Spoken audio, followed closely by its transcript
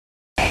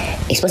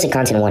Explicit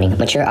content warning.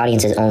 Mature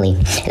audiences only.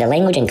 The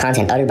language and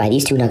content uttered by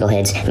these two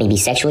knuckleheads may be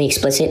sexually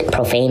explicit,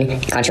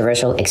 profane,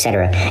 controversial,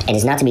 etc., and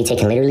is not to be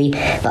taken literally,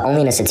 but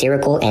only in a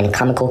satirical and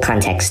comical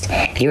context.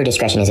 Viewer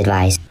discretion is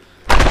advised.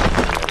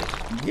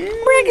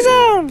 Break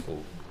zone.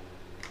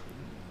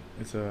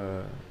 It's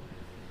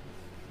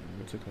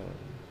what's it called?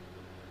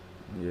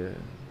 Yeah.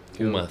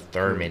 Uma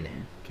Thurman.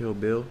 Kill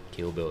Bill.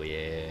 Kill Bill,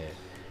 yeah.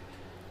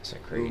 That's a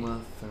crazy.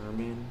 Uma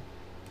Thurman.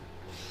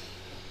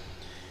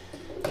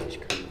 That's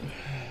crazy.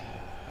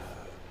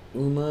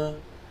 Uma.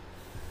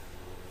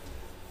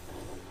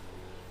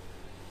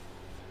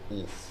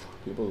 Oof.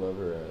 People love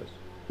her ass.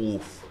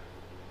 Oof.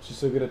 She's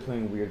so good at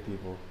playing weird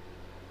people.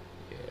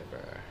 Yeah, bro.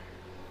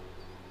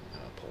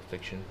 Pulp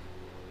Fiction.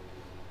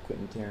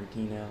 Quentin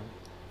Tarantino.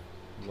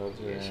 Loves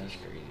her Yeah, ass. she's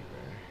crazy,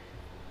 bro.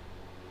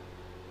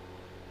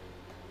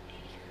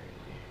 She's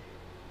crazy.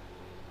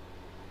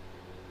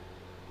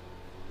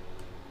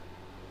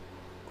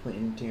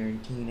 Quentin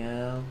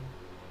Tarantino.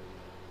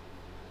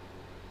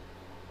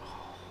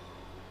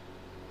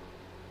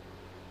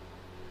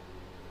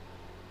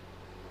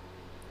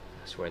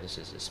 I swear this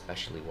is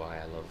especially why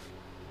I love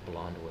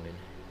blonde women.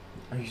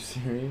 Are you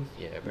serious?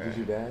 Yeah, bro. Because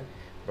your dad?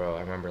 Bro,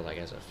 I remember like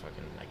as a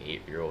fucking like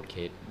 8-year-old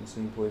kid,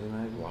 Listening to Poison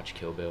Ivy? watch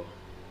Kill Bill.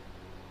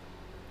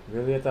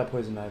 Really? I thought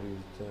Poison Ivy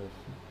was tough.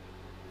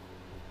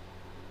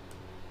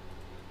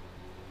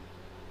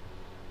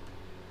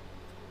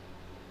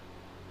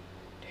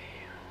 Damn.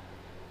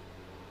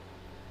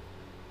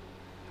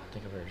 I don't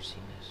think I've ever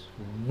seen this.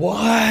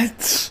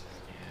 What?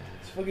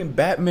 Yeah. It's fucking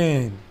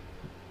Batman.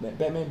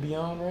 Batman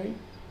Beyond, right?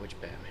 Which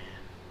Batman?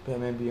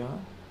 Batman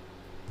Beyond?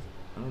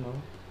 I don't know.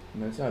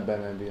 No, it's not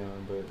Batman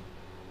Beyond, but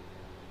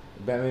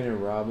Batman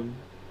and Robin.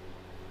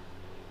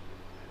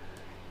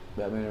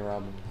 Batman and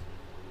Robin.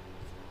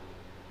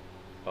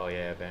 Oh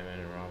yeah, Batman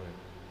and Robin.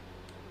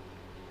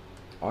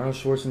 Arnold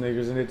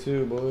Schwarzenegger's in it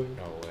too, boy.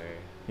 No way.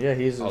 Yeah,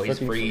 he's a Oh, he's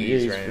fucking Freeze, yeah,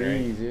 he's right,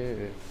 Freeze, yeah.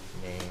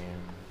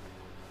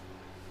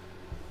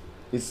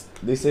 Damn.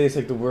 They say it's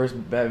like the worst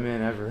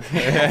Batman ever.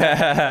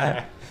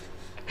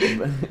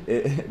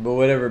 but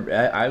whatever.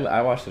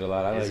 I watched it a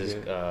lot. I like It's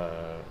it.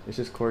 It's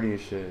just corny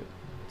as shit.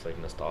 it's like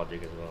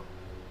nostalgic as well.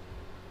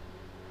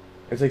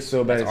 It's like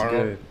so bad That's it's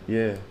Arnold? good.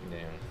 Yeah.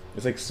 Damn.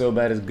 It's like so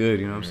bad it's good.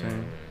 You know what I'm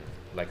saying?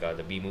 Like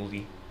the B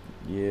movie.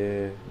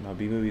 Yeah. No,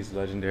 B movie's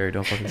legendary.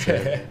 Don't fucking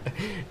say it.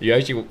 You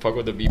actually fuck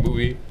with the B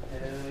movie?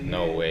 Hell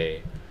No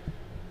way.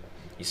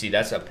 You see,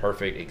 that's a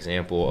perfect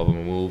example of a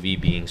movie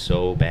being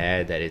so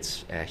bad that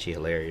it's actually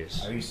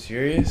hilarious. Are you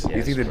serious? You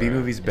Yes, think the B bro.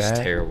 movie's bad? It's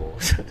terrible.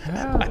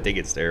 How? I think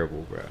it's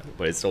terrible, bro.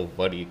 But it's so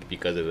funny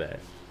because of that.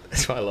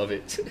 That's why I love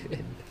it.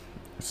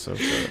 It's so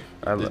tough.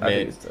 I This think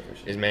man- it's tough as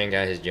shit. This man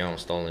got his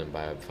Jones stolen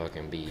by a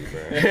fucking bee,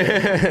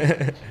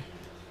 bro.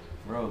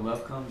 Bro,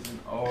 love comes in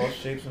all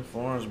shapes and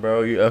forms,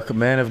 bro. You a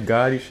man of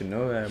God, you should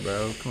know that,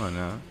 bro. Come on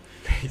now.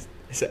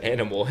 It's an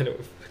animal and a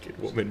fucking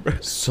woman, bro.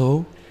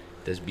 So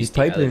There's he's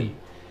bestiality. piping.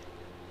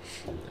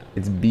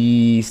 It's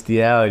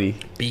bestiality.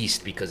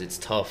 Beast because it's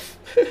tough.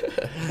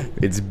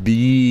 It's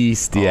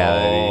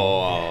bestiality.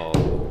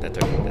 Oh, that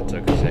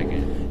took a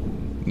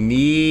second.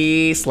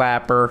 Knee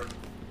slapper.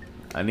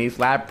 A knee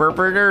slapper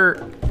for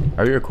dirt.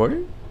 Are you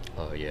recording?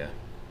 Oh yeah.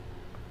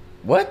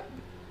 What?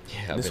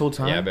 Yeah. This whole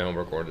time? Yeah, I've been on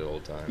record the whole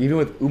time. Even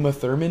with Uma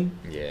Thurman?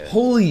 Yeah.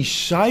 Holy Yeah,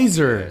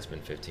 shizer. it's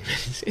been 15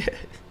 minutes.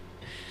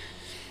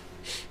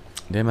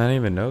 Damn, I didn't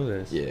even know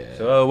this. Yeah.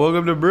 So,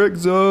 welcome to Brick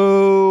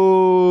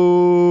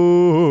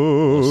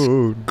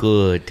Zone.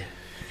 Good.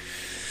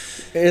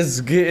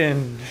 It's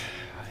getting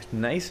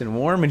nice and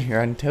warm in here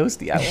on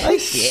Toasty. I like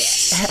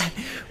it.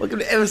 Welcome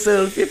to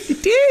episode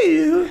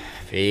 52.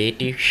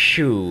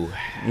 52.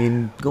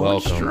 And going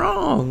Welcome.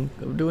 strong.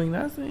 I'm doing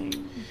nothing.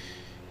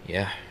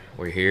 Yeah,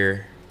 we're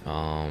here.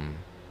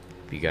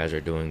 You guys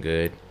are doing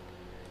good.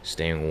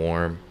 Staying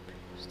warm.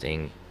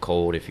 Staying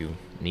cold if you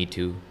need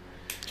to.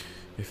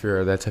 If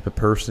you're that type of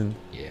person.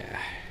 Yeah.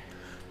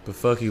 But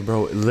fuck you,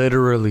 bro.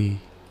 Literally,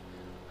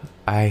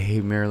 I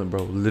hate Maryland,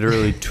 bro.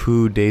 Literally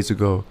 2 days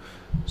ago,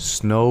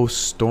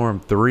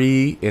 snowstorm,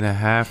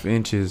 3.5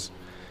 inches.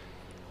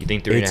 You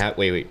think three and a It's- half?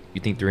 Wait.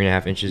 You think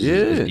 3.5 inches?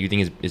 Yeah. You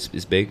think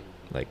it's big?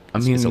 Like I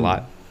it's a mean,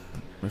 lot.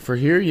 For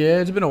here, yeah,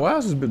 it's been a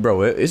while since,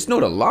 bro. It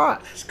snowed a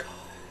lot. Let's go.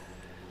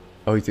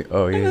 Oh, you think?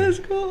 Oh, yeah. Let's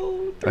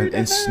go.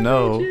 And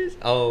snow.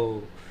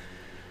 Oh.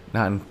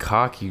 Not in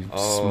cock, you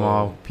Oh.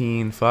 small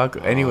peen fuck.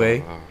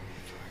 Anyway, Oh.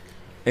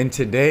 and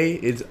today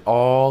it's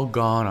all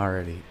gone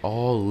already.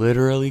 All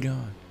literally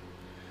gone.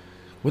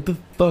 What the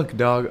fuck,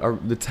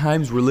 dog? The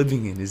times we're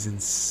living in is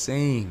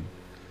insane.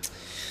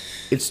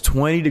 It's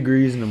 20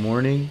 degrees in the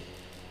morning,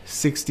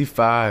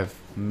 65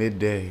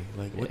 midday.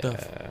 Like, what the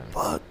Yeah.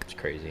 fuck? It's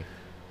crazy.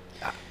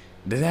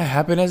 Did that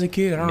happen as a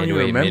kid? I don't even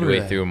remember midway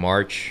that. through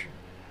March.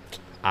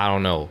 I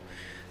don't know.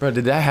 Bro,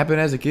 did that happen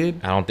as a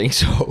kid? I don't think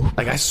so.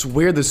 Like, I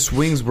swear the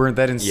swings weren't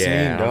that insane,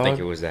 Yeah, I don't dog. think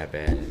it was that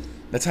bad.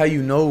 That's how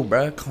you know,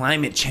 bro.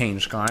 Climate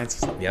change,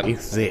 guys. Yep.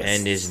 Exists.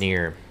 End is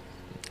near.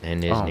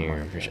 End is Oh near.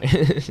 my For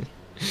sure.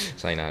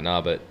 It's like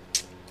nah, but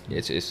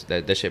it's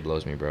that shit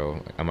blows me,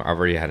 bro. I've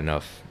already had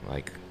enough.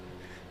 Like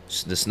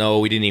the snow.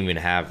 We didn't even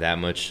have that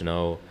much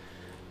snow,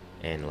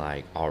 and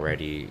like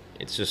already,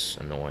 it's just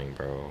annoying,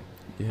 bro.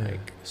 Yeah.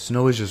 Like,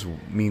 Snow is just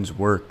means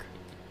work.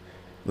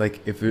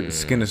 Like if it's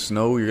skin of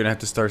snow, you're gonna have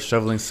to start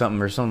shoveling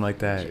something or something like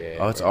that. Yeah,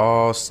 Oh, it's bro.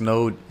 all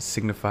snow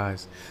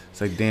signifies.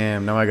 It's like,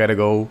 damn, now I gotta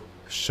go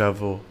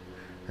shovel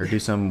or do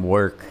some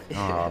work.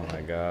 Oh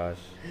my gosh.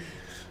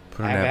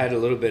 Put on I've that. had a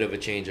little bit of a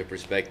change of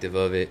perspective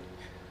of it.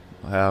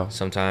 Wow.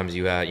 Sometimes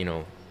you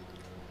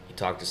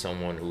talk to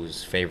someone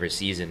whose favorite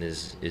season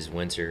is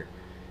winter,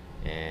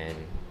 and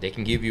they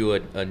can give you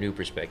a new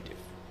perspective.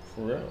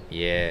 For real.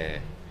 Yeah.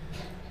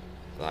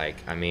 Like,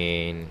 I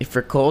mean, If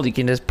you're cold, you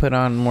can just put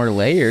on more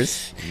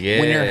layers. yeah.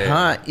 When you're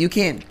hot, you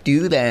can't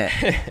do that.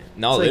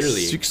 No, It's like,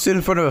 literally. you can sit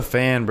in front of a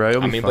fan, bro.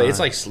 You'll I be mean, fine. but it's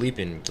like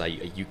sleeping.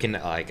 Like, you can,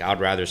 like, I'd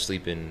rather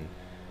sleep in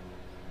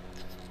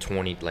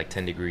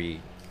 10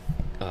 degree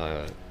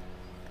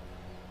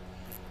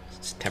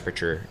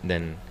temperature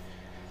than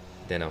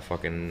a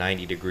fucking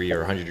 90 degree or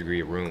 100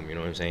 degree room. You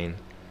know what I'm saying?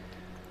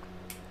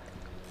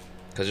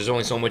 Because there's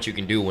only so much you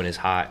can do when it's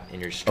hot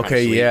and you're just trying to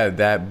okay, sleep. yeah,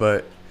 that,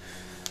 but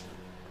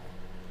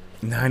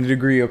 90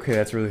 degree, okay,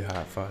 that's really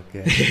hot. Fuck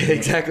yeah.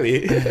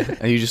 Exactly.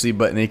 And you just sleep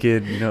butt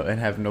naked, and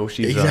have no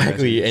sheets on.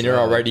 Exactly, and you're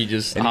So, already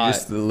just and hot. you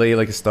just lay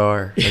like a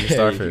star, like a Yeah,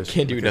 starfish. you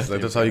can't do Because,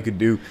 nothing, that's all you could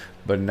do.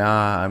 But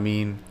nah, I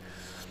mean,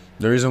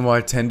 the reason why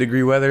 10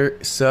 degree weather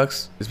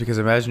sucks is because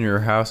imagine your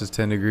house is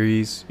 10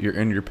 degrees, you're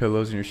in your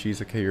pillows and your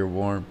sheets, okay, you're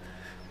warm.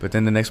 But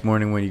then the next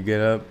morning when you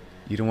get up,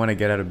 you don't want to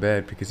get out of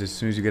bed because as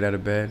soon as you get out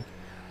of bed,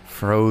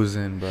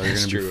 frozen, bro. You're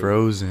That's gonna be true.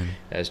 frozen,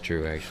 That's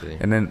true, actually.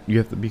 and then you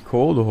have to be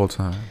cold the whole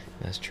time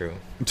That's true.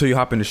 until you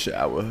hop in the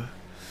shower.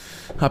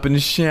 Hop in the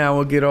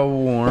shower, get all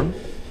warm.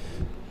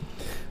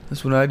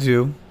 That's what I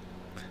do.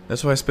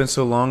 That's why I spend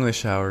so long in the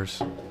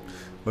showers.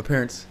 My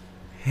parents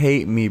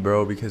hate me,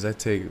 bro, because I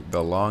take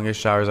the longest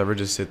showers ever.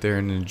 Just sit there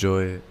and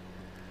enjoy it.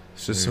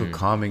 It's just so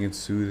calming and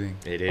soothing.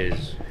 It is.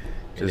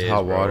 It Just is,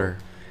 hot bro. water.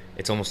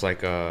 It's almost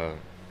like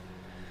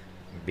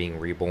being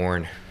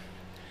reborn.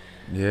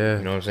 Yeah.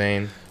 You know what I'm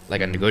saying?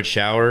 Like a good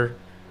shower,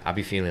 I'll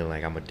be feeling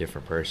like I'm a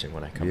different person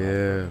when I come out. Yeah. You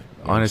know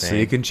what I'm Honestly,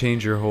 saying? it can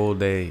change your whole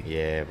day.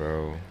 Yeah,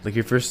 bro. Like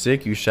if you're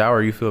sick, you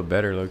shower, you feel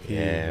better, low key.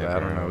 Yeah, But I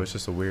don't bro. know. It's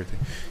just a weird thing.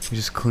 You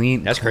just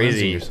clean. That's cleansing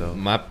crazy. Yourself.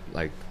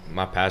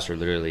 My pastor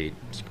literally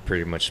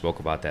pretty much spoke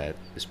about that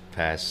this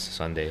past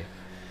Sunday.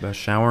 About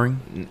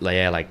showering. Like,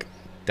 yeah, like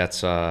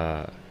that's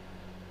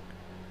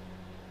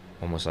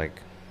almost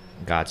like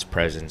God's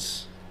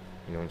presence.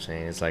 You know what I'm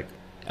saying? It's like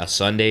a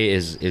Sunday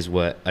is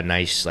what a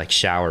nice like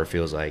shower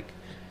feels like.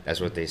 That's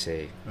what they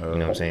say. You know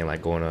what I'm saying?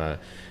 Like going to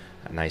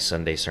a nice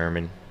Sunday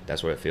sermon.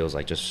 That's what it feels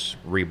like. Just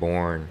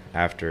reborn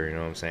after. You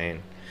know what I'm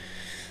saying?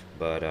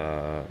 But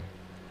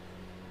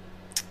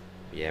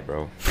yeah,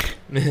 bro.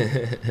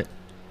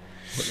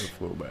 What the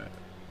flow back.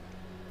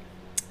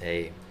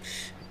 Hey,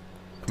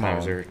 Come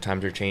on.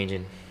 times are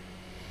changing.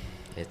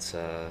 It's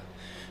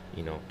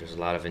there's a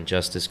lot of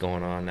injustice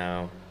going on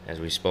now, as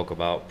we spoke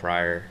about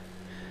prior,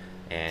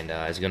 and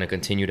it's gonna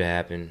continue to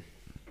happen.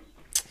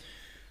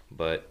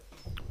 But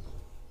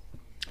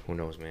who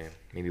knows, man?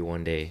 Maybe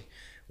one day.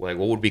 Like,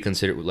 what would be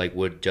considered? Like,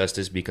 would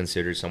justice be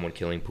considered someone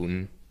killing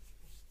Putin?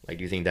 Like,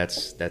 do you think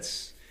that's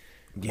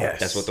Yes.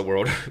 that's what the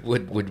world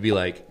would be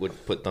like?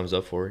 Would put thumbs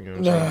up for? You know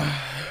what I'm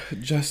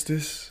saying?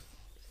 Justice.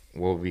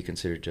 What would be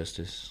considered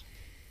justice?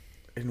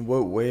 In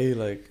what way?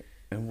 Like,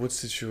 in what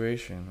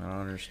situation? I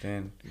don't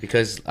understand.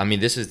 Because I mean,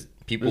 this is There's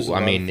a people. I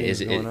lot of mean,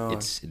 things going on.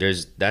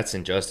 that's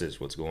injustice.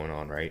 What's going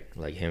on, right?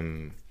 Like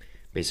him,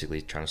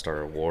 basically trying to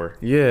start a war.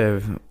 Yeah,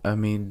 I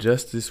mean,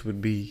 justice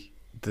would be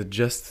the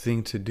just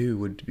thing to do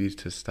would be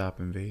to stop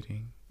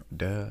invading,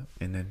 and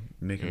then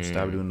make him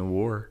stop doing the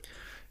war,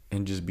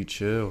 and just be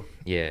chill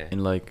Yeah,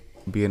 and like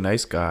be a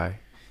nice guy.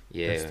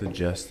 yeah. That's the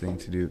just thing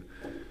to do.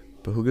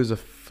 But who gives a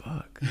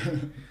fuck?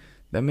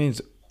 That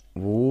means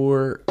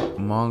war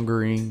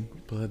mongering,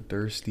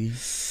 bloodthirsty,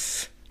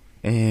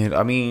 and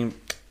I mean,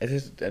 at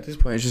this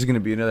point, it's just gonna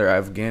be another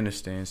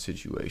Afghanistan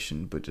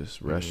situation, but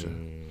just Russia.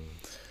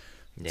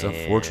 It's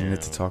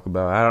unfortunate to Damn. talk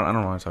about. I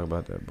don't want to talk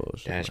about that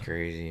bullshit. That's bro.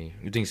 crazy.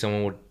 You think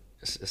someone would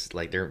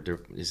like there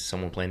is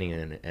someone planning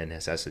an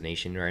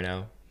assassination right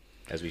now,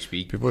 as we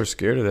speak? People are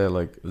scared of that,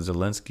 like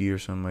Zelensky or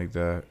something like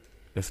that.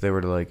 If they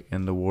were to like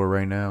end the war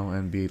right now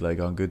and be like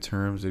on good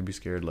terms, they'd be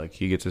scared like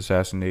he gets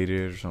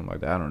assassinated or something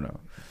like that. I don't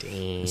know.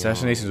 Damn.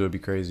 Assassinations would be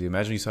crazy.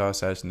 Imagine you saw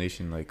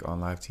assassination like on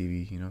live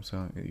TV. You know what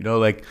I'm saying? You know,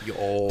 like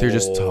Yo. they're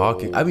just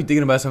talking. I be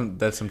thinking about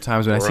that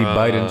sometimes when I see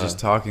Biden just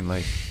talking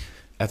like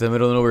at the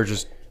middle of nowhere,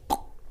 just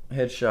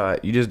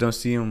headshot. You just don't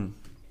see him.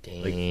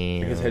 Damn. Like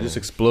his head just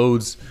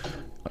explodes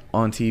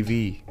on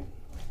TV.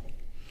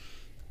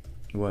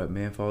 What,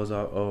 man falls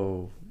off?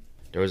 Oh,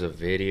 There was a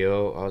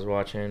video I was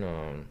watching.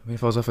 man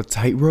falls off a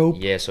tightrope.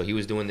 Yeah, so he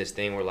was doing this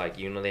thing where like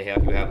you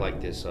have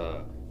like this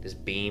this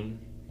beam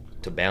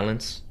to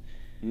balance.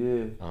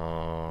 Yeah.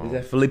 Um, Is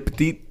that Philippe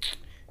Petit?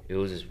 it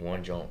was this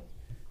one jump.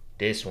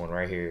 This one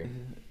right here,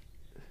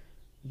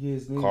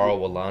 Yes. Carl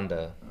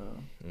Walanda.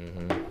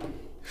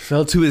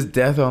 Fell to his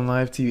death on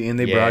live TV, and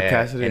they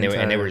broadcasted it.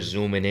 And they were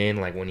zooming in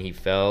like when he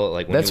fell,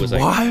 like when That's he was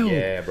like, wild.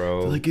 yeah,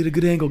 bro. They're like, get a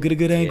good angle, get a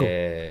good angle.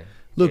 Yeah,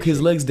 Look,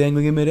 his legs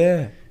dangling in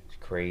midair. it's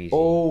crazy.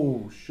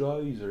 Oh,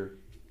 shizer.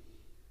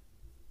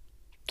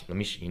 Let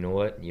me. You know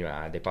what?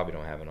 They probably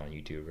don't have it on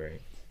YouTube,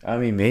 right? I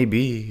mean,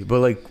 maybe, but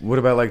like, what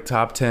about like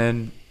top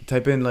 10?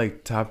 Type in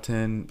like top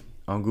 10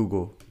 on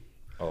Google.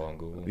 Oh, on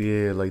Google.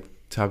 Yeah, like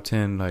top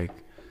 10 like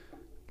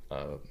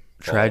Uh,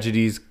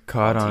 tragedies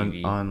caught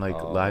on on TV.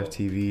 like live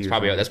TV. It's or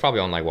probably something. that's probably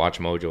on like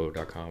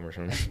WatchMojo.com or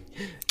something.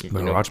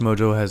 But Watch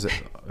Mojo has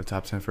a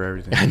top 10 for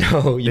everything. I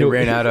know. They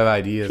ran out of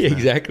ideas. Yeah, man.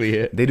 exactly.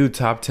 Yeah. They do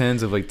top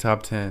 10s of like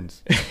top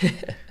 10s.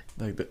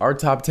 Like our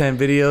top 10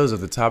 videos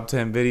of the top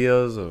 10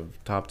 videos of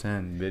top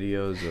 10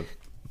 videos of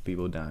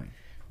people dying.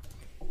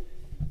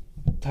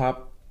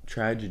 Top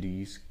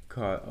tragedies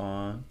caught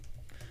on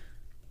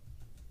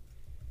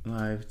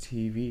live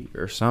TV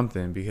or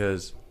something,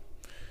 because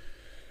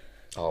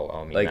Oh,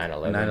 I mean, like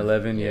 9/11.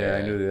 9/11, yeah,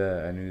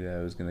 I knew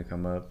that was gonna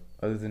come up.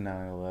 Other than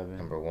 9/11,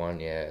 Number one,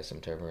 yeah,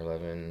 September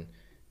 11,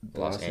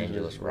 Los Los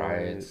Angeles Angeles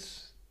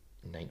riots,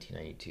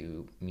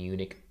 1992,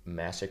 Munich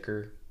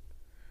massacre.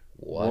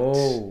 What?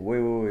 Whoa,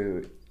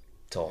 wait.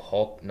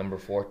 Number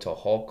 4,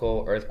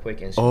 Tohoku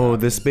earthquake and Oh, tsunami.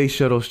 the Space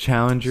Shuttle's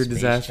Challenger Space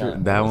disaster.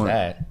 Shuttle. That What was one.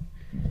 that?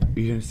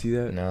 You didn't see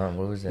that? No,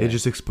 what was that? It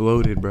just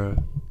exploded, bro.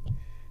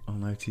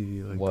 On live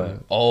TV, like what?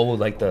 that. Oh,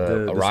 like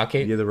a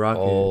rocket? Yeah, the rocket.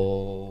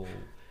 Oh,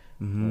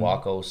 Mhm.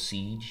 Waco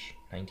siege,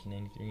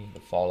 1993, the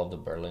fall of the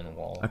Berlin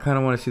Wall. I kind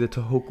of want to see the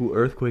Tohoku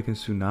earthquake and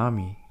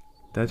tsunami.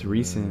 That's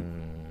recent.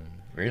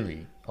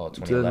 Really? Oh,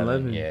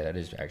 2011. 2011. Yeah, that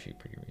is actually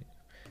pretty recent.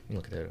 Let me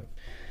look at that up.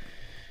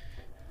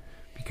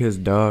 Because,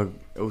 dog,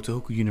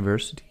 Tohoku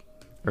University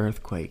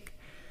earthquake.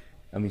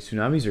 I mean,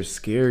 tsunamis are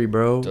scary,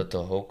 bro. The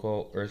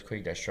Tohoku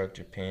earthquake that struck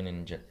Japan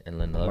in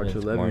March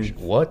 11th.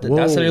 What? Whoa.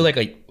 That's literally like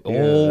that's a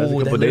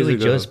that couple days literally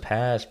ago. just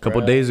passed. A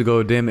couple bruh. days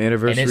ago, damn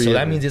anniversary. And then, so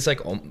that of it. means it's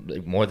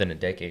like more than a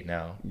decade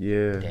now.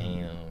 Yeah.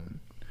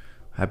 Damn.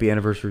 Happy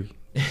anniversary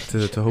to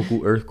the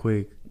Tohoku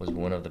earthquake. Was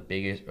one of the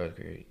biggest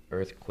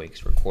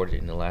earthquakes recorded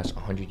in the last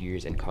 100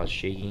 years and caused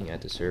shaking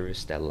at the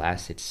surface that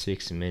lasted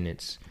 6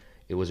 minutes.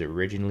 It was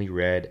originally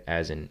read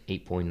as an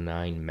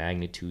 8.9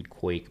 magnitude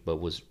quake, but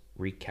was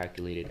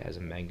recalculated as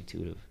a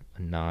magnitude of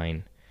a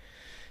 9.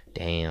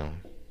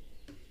 Damn.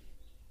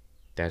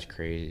 That's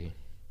crazy.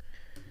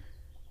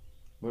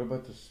 What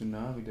about the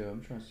tsunami, though?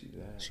 I'm trying to see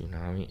that.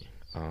 Tsunami.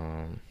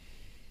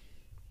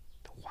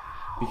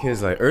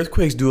 Because, like,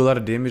 earthquakes do a lot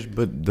of damage,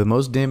 but the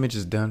most damage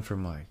is done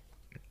from, like,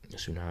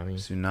 Tsunami.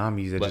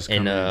 tsunamis that But just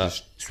come and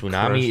just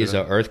tsunami crush is it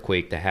an up.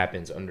 earthquake that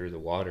happens under the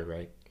water,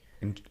 right?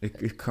 And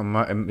it come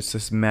out, and it's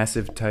this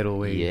massive tidal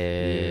wave.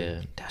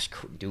 Yeah. That's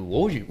dude.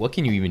 What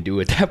can you even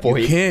do at that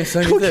point? You can't,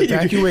 son. You What have to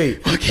can you do?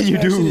 evacuate. What can you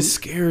That shit do? is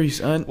scary,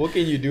 son. What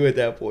can you do at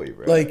that point,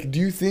 bro? Like, do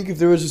you think if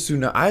there was a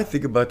tsunami? I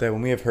think about that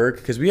when we have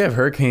because we have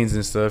hurricanes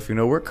and stuff. You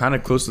know, we're kind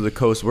of close to the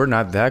coast. We're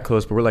not that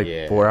close, but we're like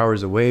Yeah. 4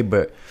 hours away.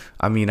 But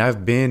I mean,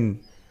 I've been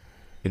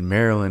in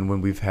Maryland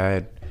when we've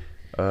had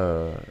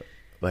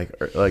like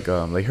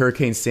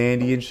Hurricane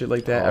Sandy and shit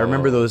like that. I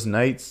remember Oh. those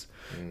nights.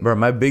 Bro,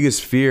 my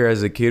biggest fear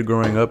as a kid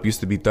growing up used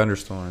to be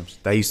thunderstorms.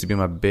 That used to be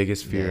my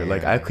biggest fear. Yeah.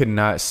 Like, I could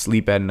not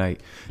sleep at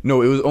night.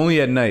 No, it was only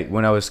at night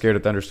when I was scared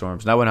of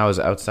thunderstorms. Not when I was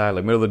outside,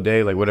 like middle of the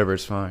day, like whatever,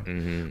 it's fine.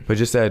 Mm-hmm. But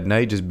just at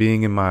night, just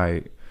being in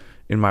my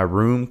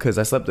room, because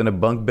I slept in a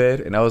bunk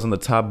bed and I was on the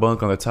top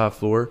bunk on the top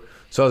floor.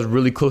 So I was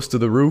really close to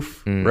the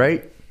roof,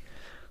 right?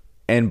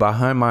 And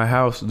behind my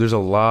house, there's a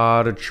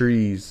lot of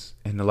trees,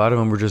 and a lot of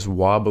them were just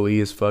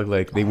wobbly as fuck.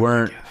 Like, they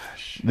weren't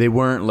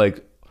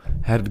like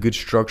had good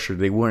structure.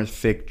 They weren't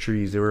thick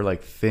trees. They were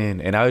like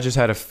thin, and I just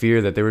had a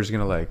fear that they were just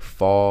gonna like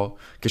fall,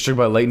 get struck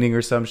by lightning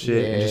or some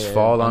shit, and just Yeah,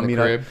 fall on on the me.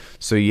 crib.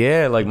 So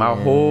yeah, like my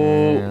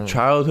whole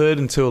childhood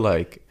until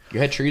like You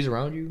had trees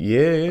around you?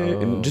 yeah,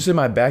 and just in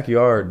my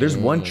backyard. There's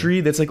one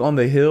tree that's like on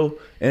the hill,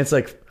 and it's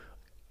like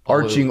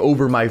arching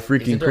over my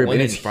freaking Isn't there crib, one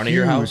and in it's front of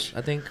your huge. house,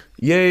 I think?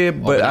 Yeah,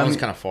 But but that I'm one's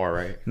kind of far,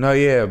 right? no,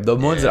 yeah. The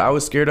ones Yeah. that I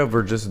was scared of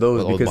were just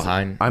those Those because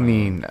behind? I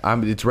mean,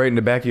 it's right in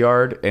the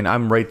backyard, and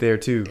I'm right there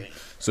too.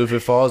 So if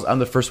it falls, I'm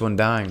the first one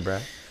dying, bruh.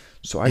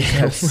 So I used to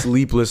have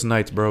sleepless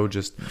nights, bro.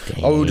 Just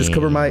I would just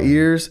cover my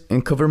ears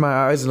and cover my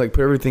eyes and like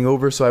put everything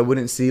over so I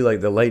wouldn't see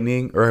like the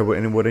lightning or I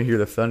wouldn't hear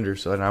the thunder,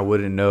 so then I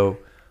wouldn't know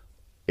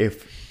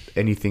if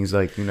anything's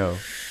like Yeah.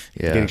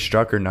 getting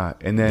struck or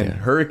not. And then Yeah.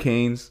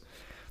 hurricanes,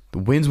 the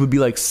winds would be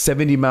like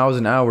 70 miles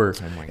an hour,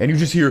 my and you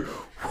just hear.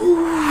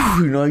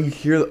 You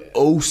hear the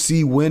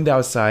OC wind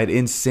outside,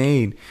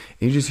 insane.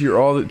 And you just hear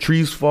all the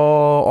trees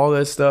fall, all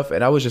that stuff.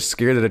 And I was just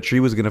scared that a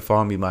tree was gonna fall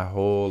on me my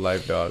whole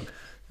life, dog.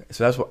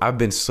 So that's what I've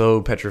been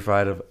so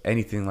petrified of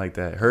anything like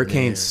that.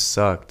 Hurricanes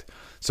sucked.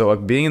 So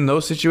like being in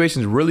those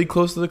situations really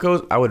close to the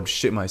coast, I would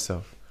shit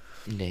myself.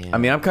 Damn. I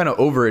mean, I'm kind of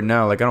over it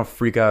now. Like I don't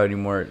freak out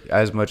anymore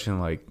as much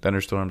in like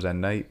thunderstorms at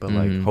night. But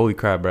like, holy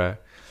crap, bruh.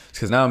 It's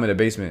because now I'm in a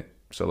basement.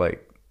 So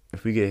like,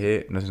 if we get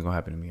hit, nothing's gonna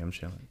happen to me. I'm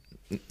chilling.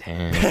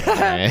 Damn.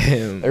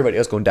 Everybody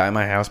else gonna die in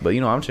my house, but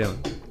I'm chilling.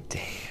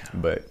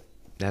 Damn. But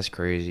That's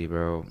crazy,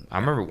 bro. I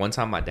remember one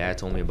time my dad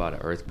told me about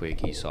an earthquake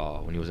he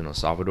saw when he was in El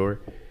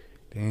Salvador.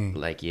 Dang.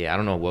 Like, yeah, I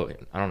don't know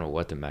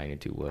what the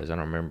magnitude was. I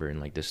don't remember in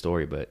like the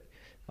story, but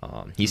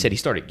he said he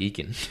started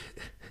geeking.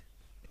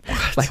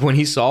 Like when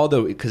he saw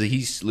because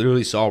he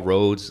literally saw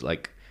roads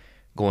like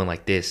going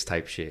like this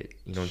type shit.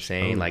 You know what I'm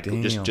saying? Oh, like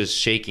damn. just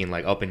shaking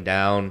like up and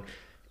down.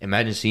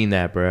 Imagine seeing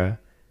that, bruh.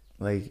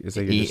 Like it's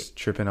like you're just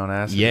tripping on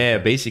acid. Yeah,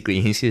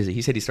 basically. He said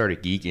he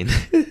started geeking.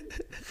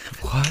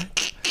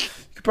 What?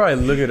 You could probably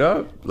look it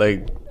up.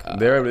 Like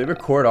they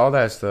record all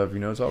that stuff. You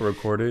know, it's all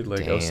recorded.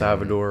 Like El Damn.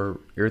 Salvador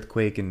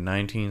earthquake in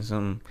 19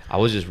 something. I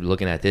was just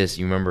looking at this.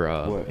 You remember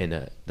What?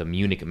 in the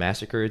Munich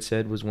massacre? It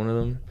said was one of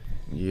them.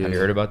 Yeah. Have you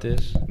heard about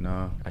this?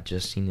 No. I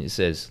just seen it. It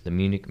says the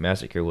Munich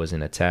massacre was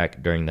an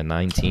attack during the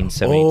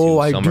 1972 Oh,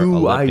 I Summer do.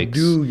 Olympics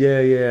I do.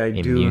 Yeah, I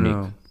in do Munich,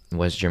 know.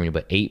 West Germany.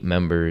 But eight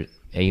members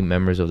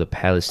of the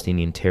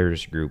Palestinian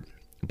terrorist group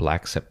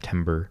Black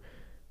September,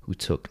 who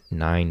took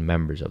 9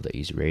 members of the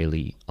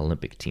Israeli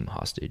Olympic team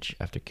hostage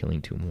after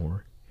killing 2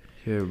 more.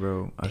 Yeah,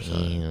 bro. I saw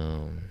that.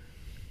 Damn.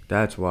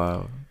 That's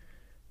wild.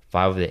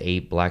 5 of the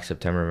 8 Black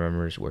September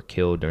members were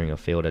killed during a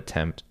failed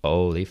attempt.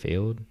 Oh, they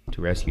failed to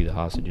rescue the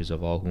hostages,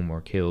 of all whom were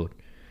killed.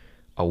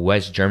 A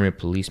West German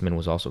policeman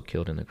was also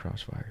killed in the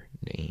crossfire.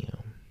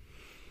 Damn.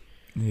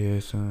 Yeah,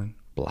 son.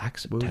 Black What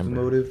September. was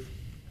the motive?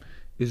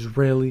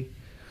 Israeli.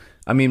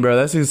 I mean, bro,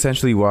 that's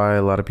essentially why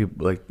a lot of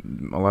people, like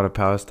a lot of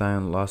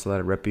Palestine, lost a lot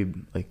of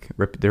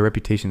their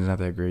reputation is not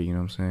that great. You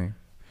know what I'm saying?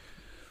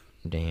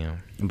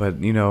 Damn.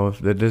 But you know, if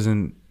that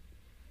doesn't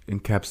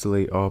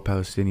encapsulate all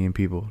Palestinian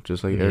people,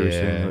 just like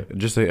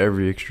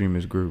every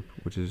extremist group,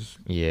 which is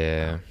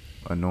Yeah.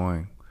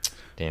 annoying.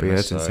 Damn, But yeah, that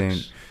that's sucks.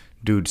 insane.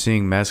 Dude,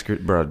 seeing massacre,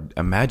 bro.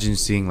 Imagine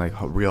seeing like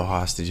real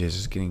hostages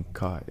just getting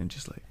caught and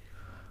just like,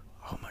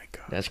 oh my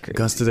god, That's crazy.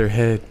 guns to their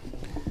head,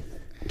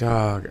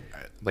 dog.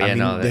 But yeah, I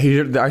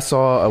no, I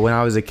saw when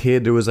I was a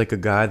kid, there was like a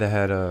guy that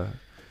had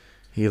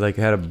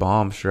a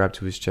bomb strapped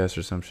to his chest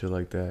or some shit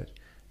like that,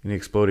 and he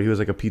exploded. He was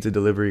like a pizza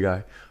delivery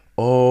guy.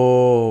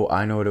 Oh,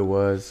 I know what it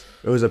was.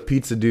 It was a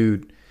pizza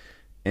dude,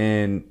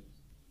 and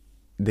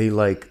they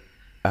like,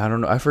 I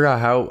don't know. I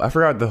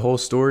forgot the whole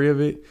story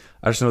of it.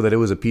 I just know that it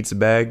was a pizza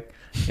bag,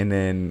 and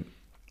then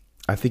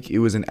I think it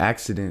was an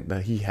accident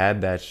that he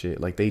had that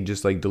shit. Like they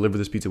just like deliver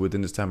this pizza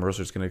within this time, or else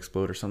it's gonna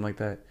explode or something like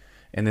that.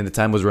 And then the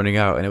time was running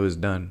out, and it was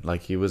done.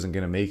 Like he wasn't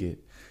gonna make it.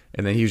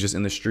 And then he was just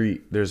in the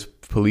street. There's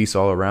police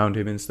all around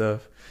him and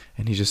stuff,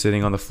 and he's just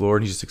sitting on the floor,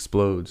 and he just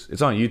explodes.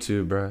 It's on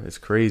YouTube, bro. It's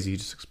crazy. He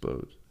just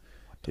explodes.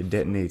 It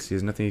detonates.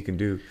 There's nothing he can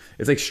do.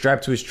 It's like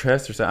strapped to his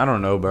chest or something. I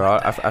don't know, bro.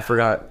 I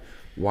forgot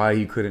why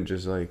he couldn't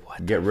just like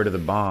get rid of the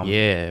bomb.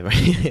 Yeah.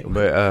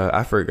 But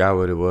I forgot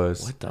what it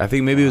was. What the I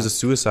think maybe it was a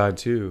suicide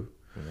too.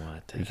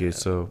 What the Okay,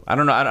 so I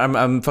don't know.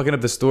 I'm fucking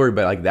up the story,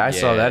 but like I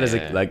saw that as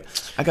Yeah. like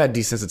I got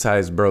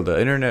desensitized, bro. The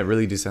internet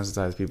really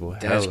desensitized people.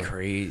 That's hella.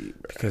 crazy.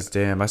 Bro. Because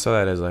damn, I saw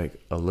that as like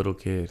a little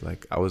kid.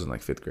 Like I was in like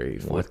 5th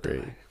grade, 4th What the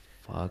grade.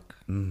 fuck?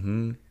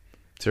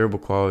 Terrible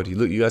quality.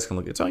 Look, you guys can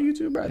look. It's on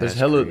YouTube, bro. There's That's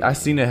hella. crazy. I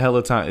seen it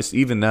hella time. It's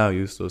even now.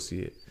 You still see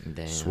it.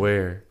 Damn.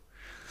 Swear.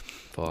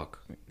 Fuck.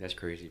 That's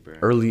crazy, bro.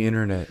 Early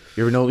internet.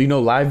 You know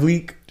Live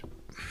Leak?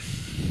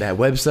 That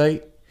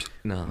website,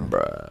 No.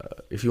 bruh.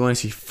 If you want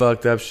to see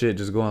fucked up shit,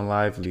 just go on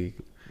Live Leak,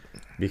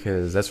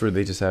 because that's where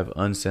they just have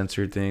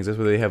uncensored things. That's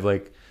where they have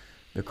like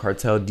the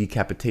cartel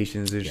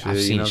decapitations and Yeah, shit. I've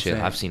you seen know what I'm shit.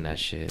 saying? I've seen that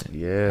shit.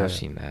 Yeah. I've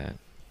seen that.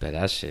 But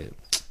that shit,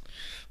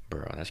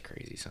 bro, that's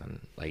crazy,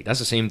 son. Like that's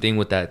the same thing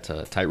with that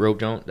tightrope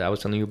jump that I was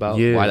telling you about.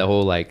 Yeah. Why the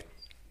whole like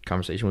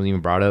conversation was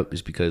even brought up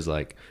is because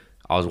like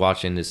I was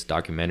watching this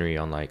documentary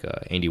on like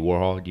Andy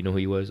Warhol. Do you know who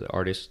he was? The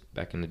artist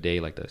back in the day,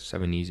 like the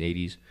 70s,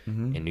 80s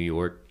in New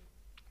York.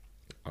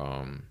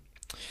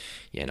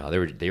 Yeah, no,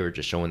 they were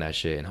just showing that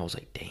shit, and I was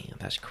like, damn,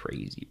 that's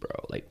crazy, bro.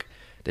 Like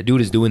the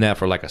dude is doing that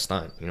for like a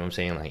stunt. You know what I'm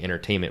saying? Like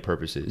entertainment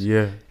purposes.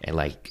 Yeah. And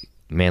like,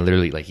 man,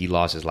 literally, like he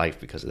lost his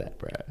life because of that,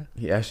 bro.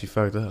 He actually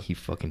fucked up. He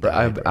fucking Bro,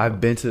 died, bro. I've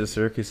been to the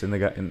circus, and the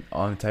guy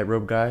on the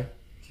tightrope guy,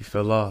 he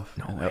fell off.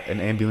 No and way. an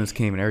ambulance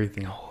came and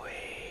everything. No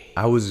way.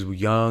 I was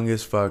young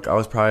as fuck. I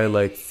was probably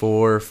like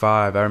 4 or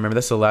 5. I remember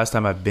that's the last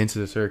time I've been to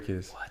the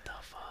circus. What the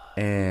fuck?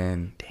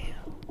 And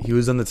Damn. he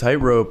was on the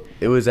tightrope.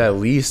 It was at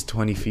least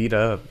 20 feet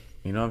up.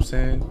 You know what I'm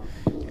saying?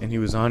 And he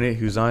was on it,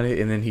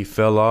 and then he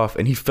fell off,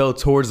 and he fell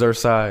towards our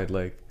side,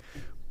 like,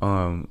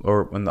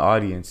 or in the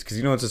audience, because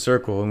you know it's a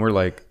circle, and we're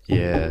like,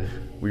 Yeah.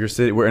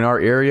 we're in our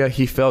area.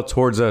 He fell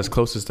towards us,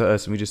 closest to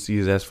us, and we just see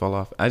his ass fall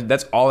off.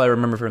 That's all I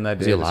remember from that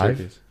day. Is he at the alive?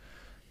 circus.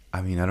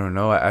 I mean, I don't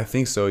know. I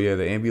think so. Yeah,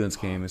 the ambulance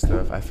came and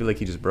stuff. I feel like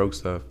he just broke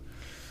stuff.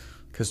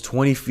 Cause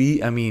 20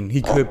 feet, I mean,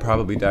 he could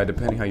probably die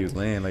depending how you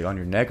land, like on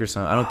your neck or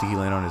something. I don't think he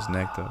landed on his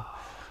neck though.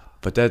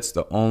 But that's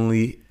the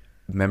only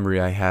memory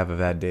I have of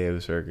that day of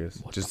the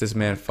circus. Just this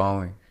man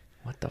falling.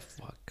 What the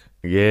fuck?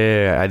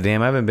 Yeah, I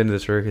haven't been to the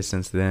circus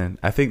since then.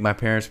 I think my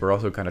parents were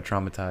also kind of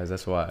traumatized.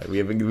 That's why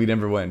we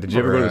never went. Did you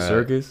ever go to the Bruh.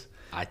 circus?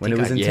 I When think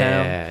it was in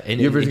yeah. town? And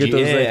You ever get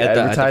those, like, at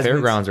the advertisements?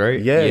 fairgrounds, right?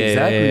 Yeah,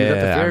 exactly. It was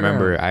at the I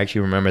remember. fairground. I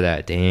actually remember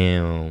that.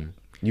 Damn.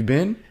 You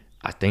been?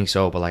 I think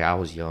so, but like I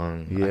was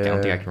young. I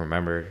don't think I Yeah. can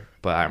remember,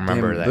 but I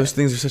remember Damn, that. those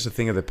things are such a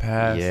thing of the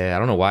past. Yeah, I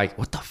don't know why.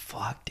 What the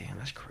fuck? Damn,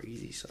 that's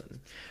crazy, son.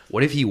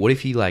 What if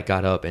he like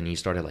got up and he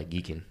started like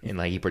geeking and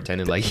like he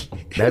pretended like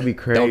That'd be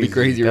crazy. That would be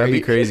crazy, That'd be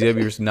right?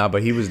 crazy. Nah,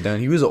 but he was done.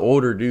 He was an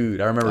older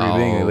dude. I remember he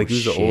being Oh, like he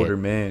was shit. an older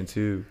man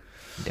too.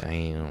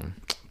 Damn.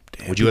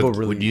 Damn, Would you have? people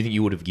really- Do you think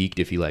you would have geeked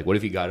if he like? What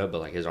if he got up but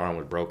like his arm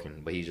was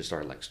broken, but he just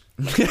started like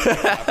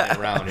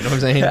flopping around? You know what I'm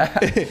saying?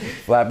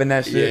 Flapping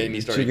that shit, Yeah, and he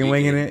started chicken geeking.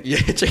 winging it. Yeah,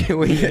 chicken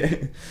winging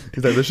it.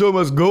 He's like, the show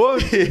must go on.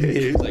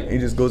 He's like, He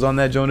just goes on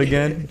that joint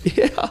again.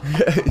 yeah.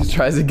 He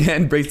tries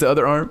again, breaks the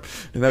other arm,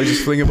 and now he's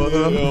just flinging both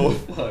of them. Oh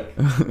fuck.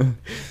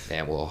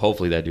 Damn. Well,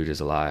 hopefully that dude is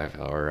alive.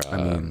 Or I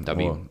mean, that'd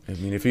be- I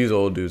mean, if he's an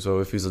old dude, so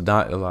if he's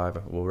not alive,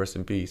 well, rest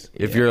in peace.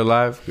 If Yeah. you're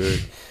alive, good.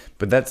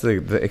 But that's the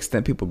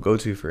extent people go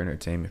to for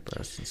entertainment, bro.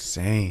 It's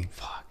insane.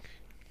 fuck.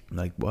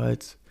 Like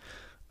what?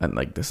 And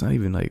like that's not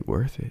even like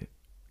worth it.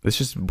 It's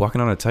just walking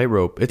on a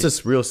tightrope. It's a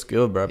real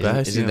skill, bro.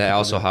 Isn't that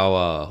also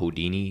how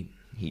Houdini?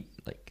 He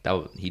like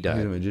that. He he's died.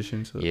 a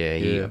magician? So,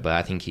 Yeah, but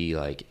I think he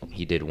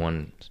did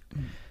one.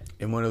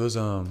 in one of those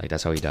Like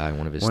that's how he died.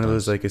 One of his one of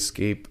stunts. those like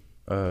escape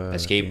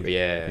escape.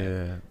 Yeah.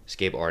 yeah.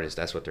 Escape artist.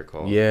 That's what they're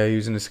called. Yeah, he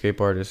was an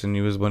escape artist, and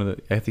he was one of the.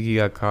 I think he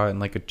got caught in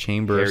like a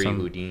chamber or Harry something.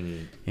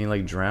 Houdini. He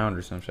like drowned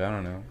or some shit. I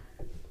don't know.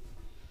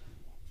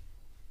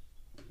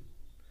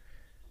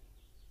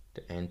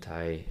 The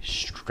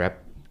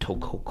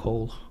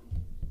anti-streptococcal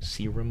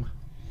serum.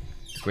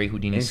 Great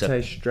Houdini.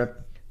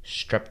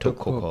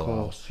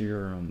 Streptococcal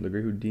serum. The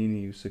great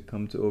Houdini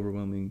succumbed to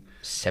overwhelming.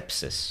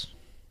 sepsis.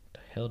 The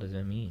hell does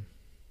that mean?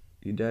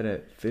 He died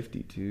at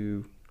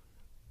 52.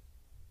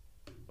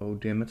 Oh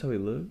damn, that's how he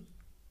lived.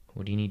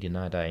 Houdini did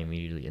not die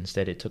immediately.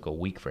 Instead, it took a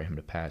week for him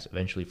to pass,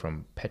 eventually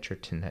from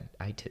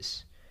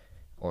peritonitis,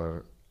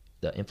 or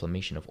the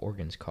inflammation of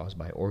organs caused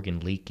by organ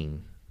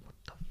leaking.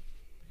 What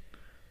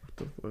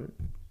the fuck?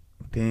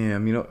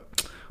 Damn, you know,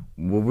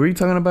 what were you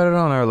talking about it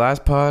on our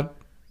last pod?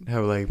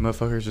 How like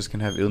motherfuckers just can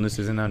have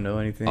illnesses and not know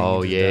anything.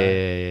 Oh and just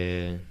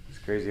yeah, die? It's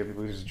crazy how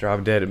people just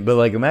drop dead. But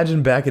like,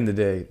 imagine back in the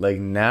day. Like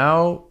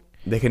now,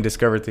 they can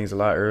discover things a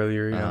lot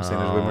earlier. You know what I'm saying?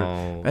 There's way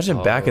more.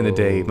 Imagine back in the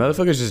day,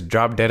 motherfuckers just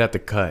drop dead at the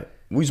cut.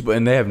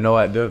 And they have no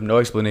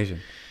explanation.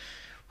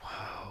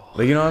 Wow.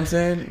 Like you know what I'm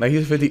saying? Like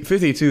he's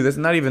 52. That's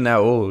not even that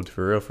old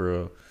for real. For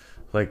real.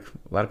 Like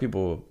a lot of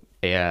people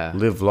yeah,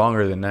 live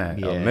longer than that.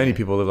 Yeah. Many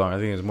people live longer. I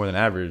think it's more than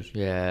average.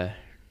 yeah.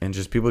 And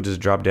just people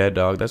just drop dead,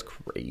 dog. That's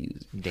crazy.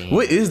 Damn.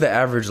 What is the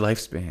average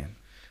lifespan?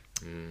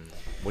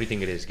 What do you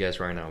think it is? Guess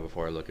right now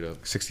before I look it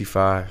up.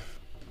 65.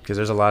 Because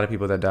there's a lot of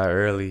people that die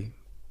early.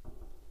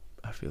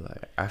 I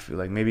feel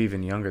like maybe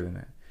even younger than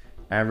that.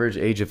 Average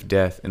age of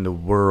death in the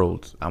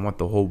world. I want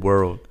the whole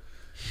world.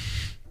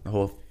 The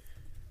whole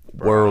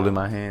world in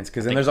my hands.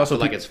 Because then there's also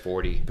like peop- it's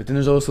 40. But then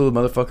there's also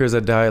motherfuckers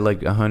that die at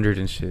like 100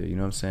 and shit. You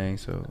know what I'm saying?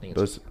 So think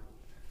those it's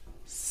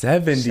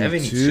 72.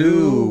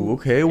 72.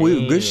 Okay, we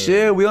Damn. good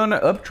shit. We on the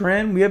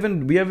uptrend. We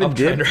haven't Uptrend,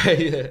 dipped.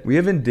 right? We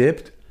haven't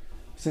dipped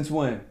since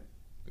when?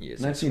 Yeah,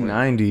 since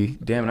 1990.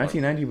 Damn,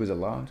 1990 was a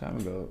long time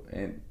ago.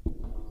 And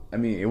I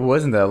mean, it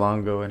wasn't that long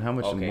ago. And how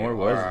much when? more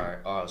was it? Alright.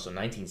 Oh, so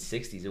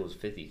 1960s it was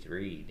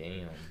 53.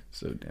 Damn.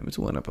 So damn, it's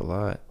went up a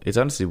lot. It's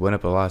honestly went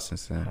up a lot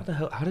since then. How the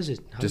hell? How does it?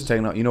 How Just does,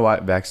 technology. You know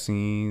what?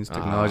 Vaccines,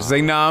 technology. It's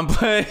like, nah, I'm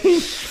playing.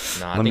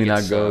 Nah, I Let me think not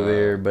it's, go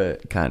there,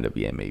 but kind of,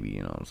 yeah, maybe.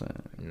 You know what I'm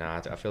saying?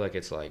 Nah, I feel like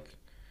it's like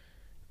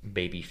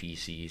baby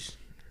feces,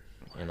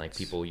 and like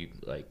people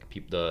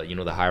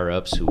the higher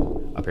ups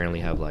who apparently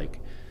have like,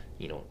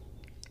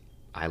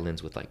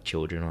 islands with like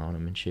children on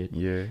them and shit.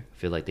 Yeah. I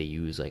feel like they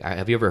use like.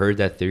 Have you ever heard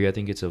that theory? I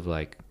think it's of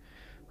like,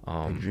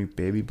 They drink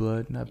baby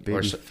blood, not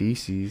baby so-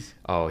 feces.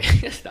 oh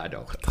yes, I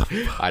know.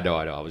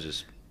 I was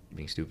just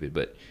being stupid,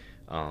 but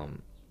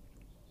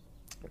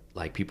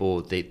like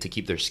people to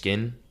keep their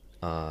skin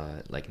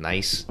like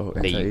nice. Oh,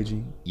 they-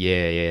 anti-aging?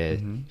 Yeah.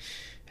 Mm-hmm.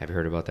 Have you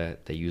heard about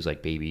that? They use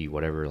like baby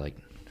whatever like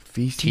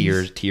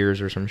Feces?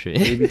 tears or some shit.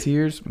 Baby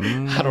tears?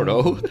 I don't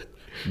know.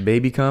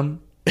 Baby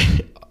cum?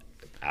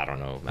 I don't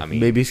know. I mean,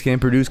 Babies can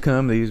produce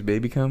cum. They use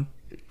baby cum.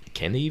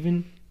 can they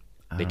even?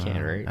 They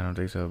can't, right? I don't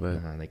think so,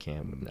 but They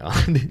can't. No.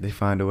 they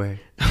find a way.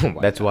 Oh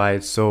my That's God. why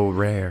it's so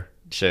rare.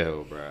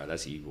 Chill, bro.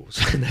 That's evil.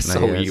 That's Nah,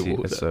 so yeah,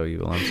 evil. That's so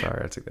evil. I'm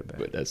sorry. I took that back.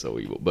 But that's so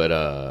evil. But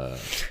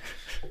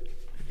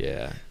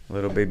yeah.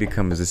 Little baby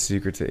cum is a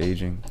secret to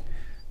aging.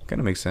 Kind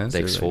of makes sense. The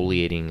Or, like-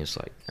 exfoliating is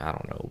like I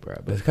don't know, bro.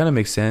 But It kind of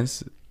makes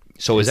sense.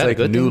 so is It's that like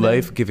a good new thing, then?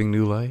 life, giving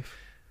new life?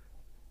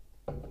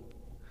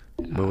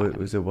 But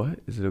was it what?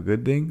 Is it a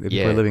good thing that people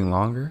Yeah. are living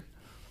longer?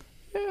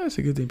 Yeah, it's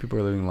a good thing people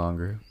are living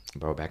longer.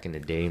 Bro, back in the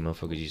day,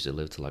 motherfuckers used to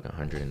live to like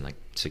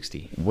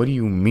 160. What do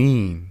you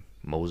mean?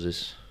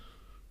 Moses.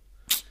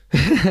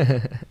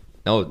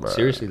 No,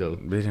 seriously though,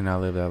 They did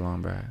not live that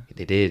long, bro.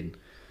 they did,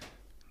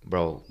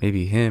 bro.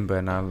 Maybe him,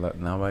 but not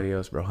nobody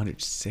else, bro.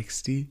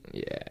 160?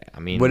 Yeah, I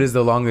mean, What is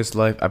the longest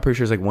life? I'm pretty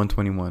sure it's like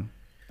 121.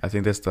 I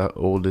think that's the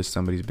oldest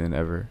somebody's been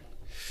ever.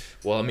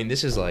 Well, I mean,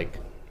 this is like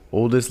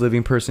Oldest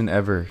living person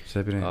ever.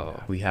 Step it in.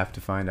 Oh. We have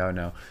to find out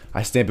now.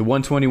 I stamp it.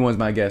 121 is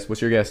my guess.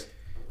 What's your guess?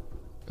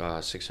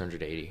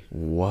 680.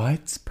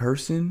 What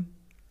person?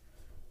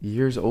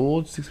 Years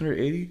old?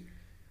 680?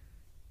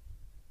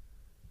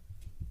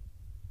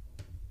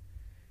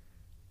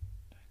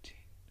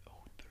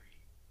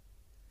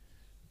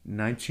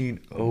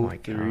 1903. Oh my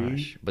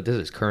gosh! But this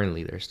is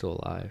currently they're still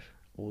alive.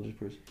 Oldest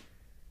person.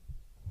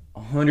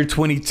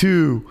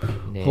 122.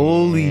 Damn.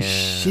 Holy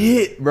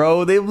shit,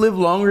 bro. They've lived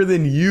longer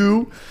than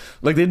you.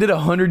 Like, they did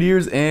 100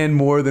 years and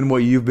more than what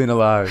you've been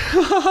alive.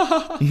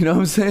 You know what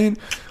I'm saying?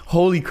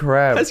 Holy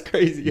crap. That's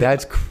crazy.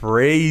 That's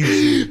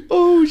crazy.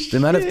 Oh shit! The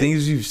amount of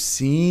things you've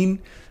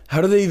seen.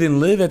 How do they even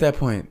live at that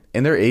point?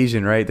 And they're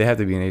Asian, right? They have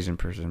to be an Asian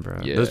person, bro.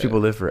 Yeah. Those people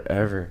live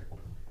forever.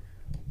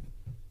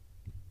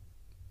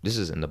 This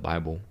is in the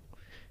Bible.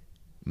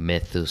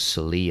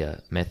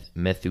 Methuselah.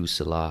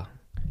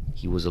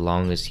 He was the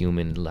longest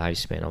human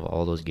lifespan of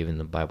all those given in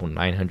the Bible.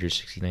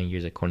 969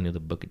 years according to the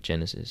book of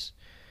Genesis.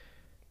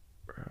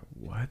 Bro,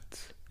 what?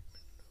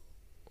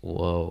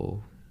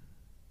 Whoa.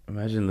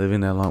 Imagine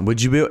living that long.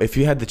 Would you be able, if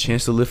you had the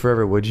chance to live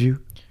forever, would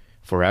you?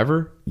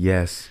 Forever?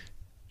 Yes.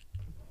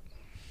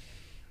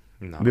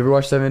 No. Have you ever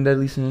watched Seven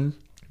Deadly Sins?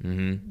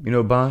 Mm-hmm. You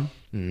know Bond?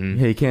 Mm-hmm.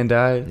 Yeah, you can't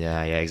die.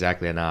 Yeah,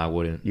 exactly. Nah, I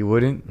wouldn't. You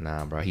wouldn't?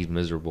 Nah, bro, he's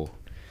miserable.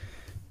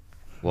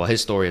 Well,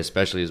 his story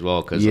especially as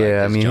well, because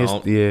Yeah, like, I mean,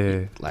 jump,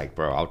 yeah. like,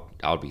 bro,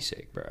 I'll be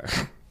sick, bro.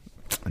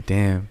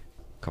 Damn.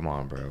 Come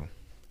on, bro.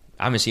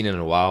 I haven't seen it in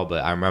a while,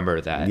 but I remember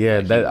that. Yeah,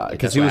 like, that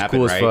because that's he what was happened,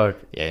 cool as right?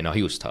 fuck. Yeah, no,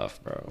 he was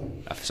tough, bro.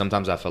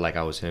 Sometimes I feel like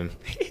I was him.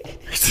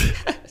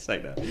 It's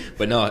like that,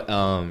 but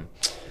no,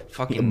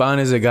 fucking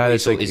Bond is a guy Wait,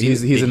 that's so like is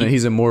he-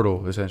 he's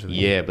immortal essentially.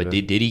 yeah, but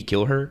did he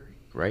kill her?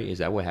 Right? Is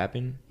that what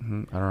happened? I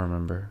don't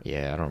remember.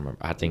 Yeah, I don't remember.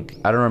 I think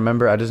I don't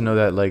remember. I just know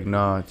that like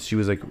nah, she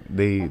was like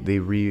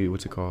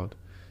what's it called?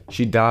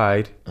 She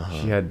died.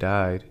 She had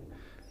died.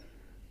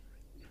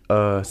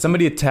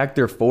 Somebody attacked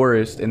their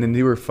forest and then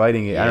they were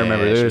fighting it. I Yeah,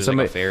 remember she there was like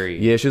somebody. a fairy.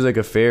 Yeah, she was like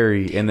a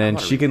fairy, and then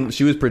I'm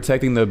she was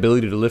protecting the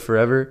ability to live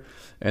forever.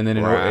 And then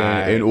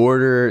Right. in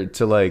order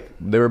to like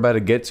they were about to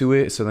get to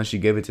it, so then she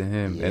gave it to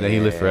him, and then he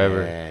lived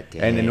forever.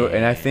 Yeah,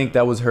 And I think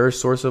that was her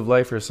source of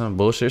life or some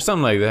bullshit,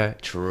 something like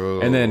that. True.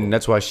 And then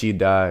that's why she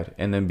died.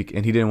 And then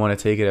and he didn't want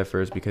to take it at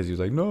first because he was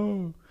like,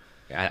 no.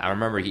 I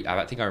remember.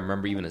 I think I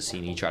remember even a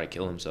scene he tried to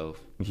kill himself.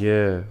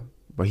 Yeah,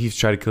 but he's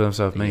tried to kill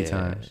himself many Yeah.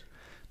 times.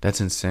 That's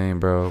insane,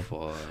 bro.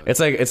 Fuck. It's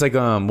like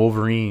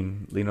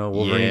Wolverine. You know,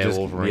 Wolverine Yeah, just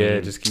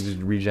Wolverine. just keeps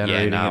Yeah,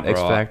 regenerating nah, and bro. X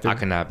Factor. I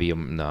cannot be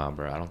nah,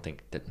 bro. I don't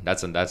think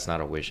that's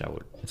not a wish I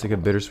would. It's like a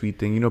bittersweet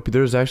thing. You know,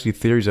 there's actually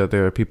theories out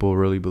there. People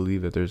really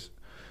believe that there's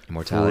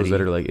Immortality. fools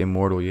that are like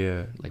immortal.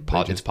 Yeah, Like They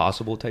it's just-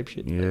 possible type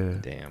shit. Yeah.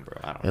 Damn, bro.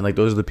 I don't. and like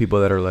those are the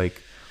people that are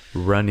like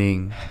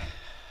running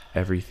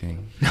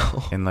everything.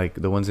 No. And like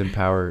the ones in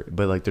power,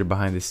 but like they're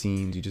behind the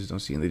scenes. You just don't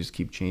see, and they just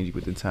keep changing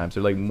with the times.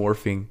 They're like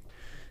morphing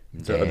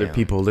to other Damn.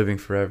 people living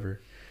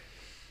forever.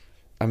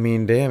 I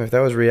mean, damn, if that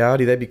was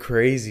reality, that'd be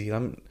crazy.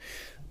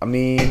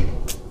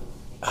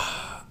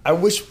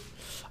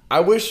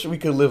 I wish we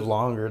could live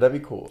longer. That'd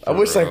be cool. I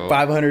wish like Bro.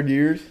 500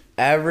 years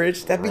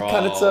average. That'd be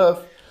kind of Bro.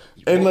 tough.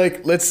 And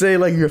like, let's say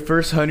like your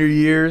first 100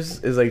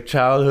 years is like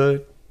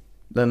childhood,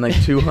 then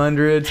like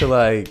 200 to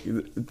like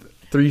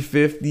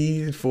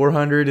 350,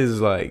 400 is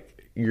like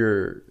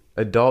your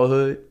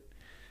adulthood,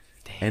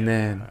 and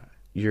then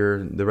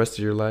the rest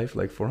of your life,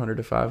 like 400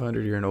 to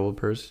 500, you're an old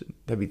person.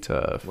 That'd be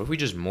tough. What if we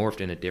just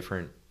morphed in a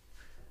different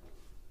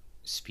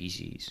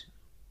species?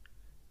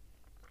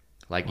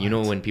 Like, you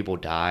know, when people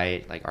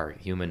die, like our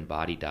human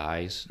body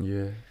dies,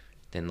 Yeah.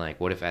 then like,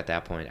 what if at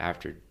that point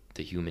after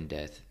the human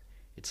death,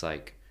 it's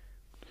like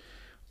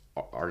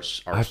our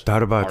I've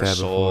thought about our that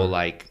soul before.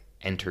 like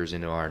enters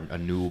into a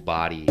new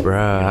body. Bruh, You know what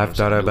I've I'm thought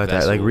saying? about New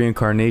that, like vessel.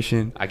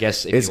 reincarnation. I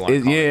guess if you want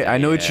to call yeah, it that, I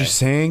know what yeah. you're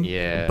saying.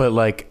 Yeah, but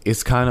like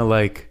it's kind of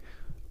like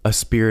a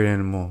spirit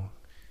animal,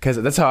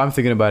 because that's how I'm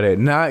thinking about it.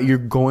 Not you're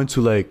going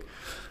to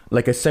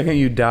like a second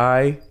you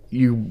die,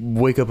 you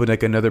wake up with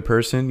like another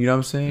person. You know what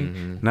I'm saying?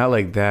 Mm-hmm. Not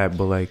like that,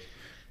 but like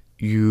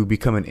you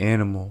become an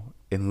animal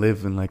and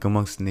live in like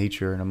amongst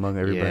nature and among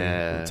everybody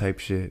Yeah. type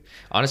shit.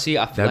 honestly,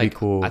 I feel That'd be like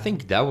cool. I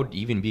think that would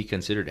even be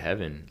considered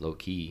heaven, low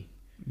key.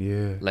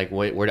 Yeah. Like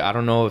where I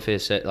don't know if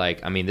it's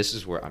like, I mean, this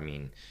is where, I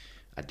mean,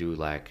 I do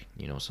lack,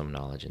 you know, some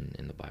knowledge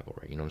in the Bible,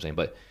 right? You know what I'm saying?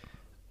 But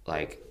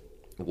like,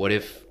 what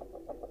if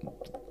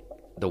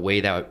the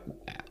way that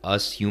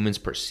us humans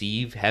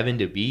perceive heaven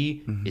to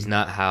be is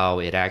not how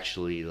it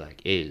actually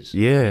like is?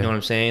 Yeah. You know what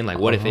I'm saying? Like,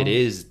 what if it Uh-huh.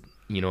 is,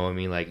 you know what I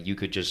mean? Like, you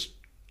could just,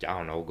 I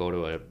don't know, go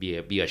to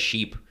be a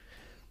sheep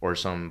or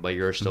something, but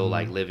you're still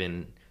like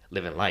living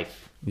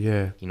life.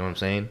 Yeah. You know what I'm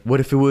saying? What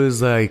if it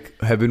was like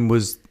heaven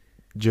was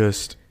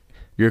just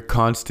your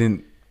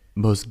constant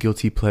most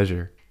guilty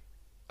pleasure?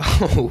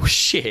 Oh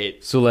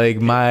shit. So like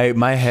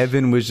my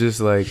heaven was just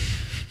like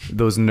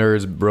those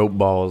nerds broke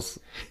balls.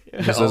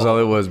 Just that's all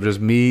it was. Just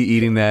me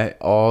eating that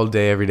all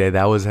day, every day.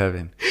 That was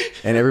heaven.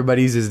 And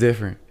everybody's is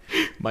different.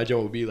 My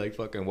joke would be like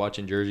fucking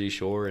watching Jersey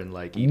Shore and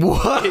like eating,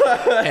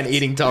 and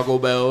eating Taco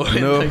Bell.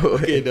 And No like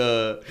way.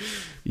 fucking,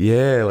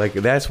 Yeah, like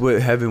that's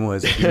what heaven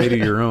was. You made it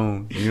your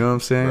own. You know what I'm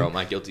saying? bro,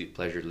 my guilty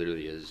pleasure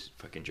literally is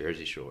fucking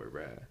Jersey Shore,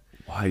 bro.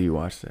 Why do you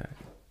watch that?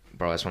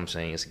 Bro, that's what I'm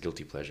saying. It's a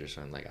guilty pleasure,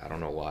 son. Like I don't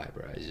know why,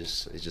 bro. It's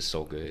just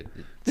so good.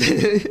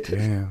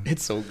 Damn.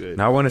 It's so good.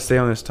 Now I want to stay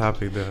on this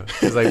topic though,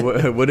 because like,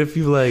 what if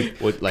you like,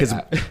 What, like,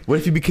 what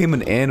if you became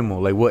an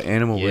animal? Like, what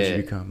animal would Yeah.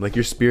 you become? Like,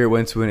 your spirit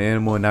went to an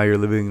animal, and now you're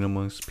living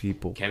amongst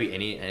people. Can be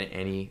any.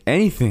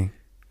 Anything.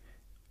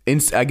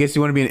 I guess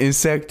you want to be an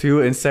insect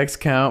too. Insects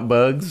count.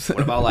 Bugs.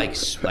 What about like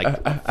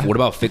what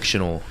about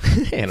fictional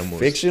animals?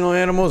 Fictional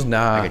animals?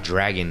 Nah. Like a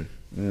dragon,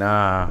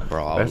 Nah.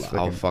 bro. That's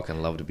I'll fucking-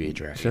 fucking love to be a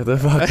dragon. Shut the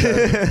fuck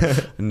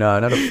up. Nah,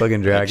 not a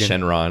fucking Like dragon.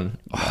 Shenron.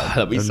 Oh,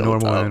 that'd be A so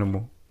normal tough.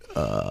 animal.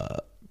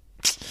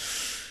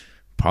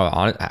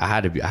 Probably I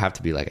have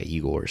to be like an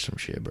eagle or some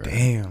shit, bro.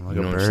 Damn, like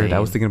You know a what I'm bird. I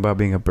saying? was thinking about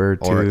being a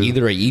bird too. Or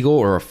either an eagle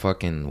or a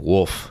fucking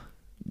wolf.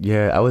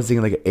 Yeah, I was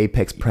thinking like an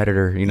apex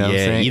predator. You know what I'm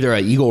Yeah, saying? either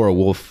an eagle or a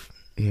wolf.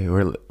 Yeah,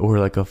 or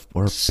like a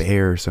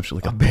bear or some shit,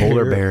 like a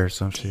polar bear or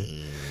some shit,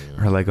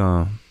 or like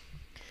I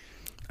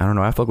don't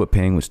know. I fuck with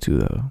penguins too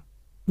though.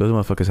 Those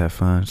motherfuckers have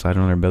fun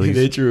sliding on their bellies.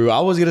 They true. I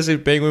was gonna say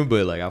penguin,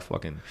 but like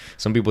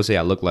some people say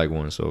I look like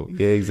one, so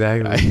Yeah,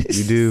 exactly.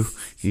 You do.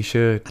 You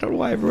should. I don't know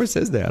why everyone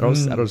says that. I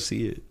don't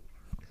see it.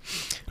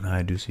 No,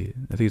 I do see it.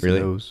 I think it's Really?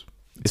 the nose.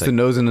 It's like- the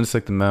nose and it's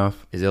like the mouth.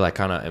 Is it like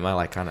am I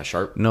like kind of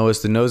sharp? No,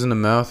 it's the nose and the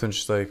mouth and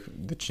just like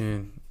the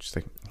chin, just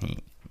like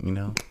you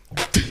know.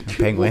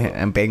 Penguin.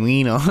 I'm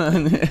penguino.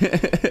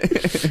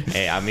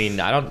 Hey, I mean,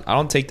 I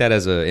don't take that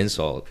as an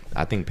insult.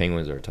 I think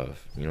penguins are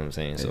tough. You know what I'm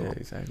saying? So Yeah,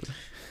 exactly.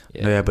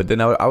 yeah. Yeah, but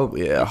then I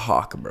would a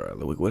hawk, bro.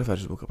 Like, what if I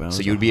just woke up? And I So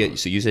was you would be hawk?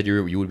 so you said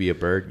you would be a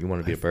bird. You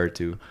want to be a bird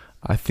too?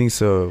 I think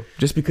so.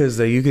 Just because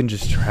like, you can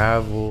just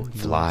travel,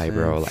 you know what Fly, I'm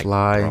bro. saying? Like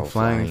flying, bro,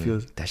 flying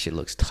feels that shit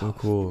looks tough. so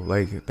cool.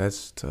 Like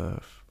that's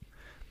tough.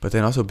 But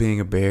then also being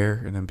a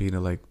bear and then being a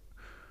like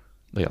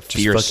Like a Just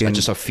fierce, fucking-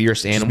 just a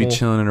fierce just animal. be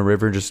chilling in a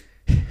river and just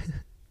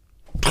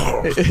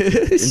and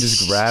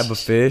just grab a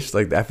fish.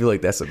 Like I feel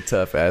like that's a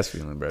tough ass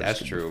feeling, bro. That's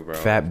Just true, bro.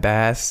 Fat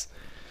bass.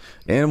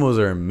 Animals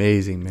are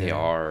amazing, man. They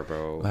are,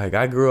 bro. Like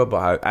I grew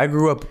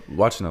up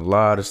watching a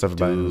lot of stuff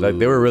about animals. Like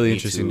they were really Me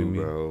interesting too, to me.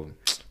 bro.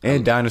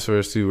 And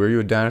dinosaurs too. Were you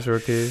a dinosaur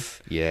kid?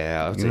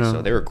 Yeah, I would You say know?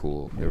 so. They were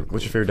cool. They were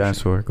What's your cool. favorite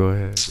dinosaur? Go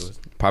ahead.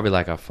 Probably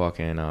like a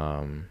fucking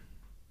I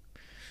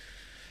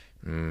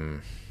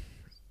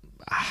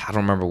don't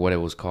remember what it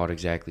was called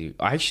exactly.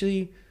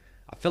 Actually,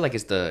 I feel like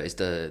it's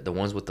the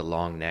ones with the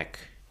long neck,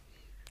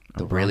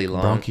 the really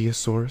long,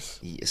 Bronchiosaurus.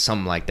 Yeah,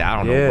 something like that. I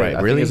don't Yeah, know. Right?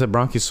 I Really? think it's a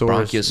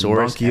Bronchiosaurus.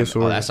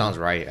 Bronchiosaurus. Oh, that sounds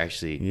right,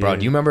 actually, bro. Yeah.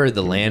 Do you remember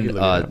the land? You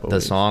look it up The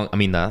always. song. I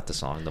mean, not the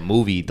song. The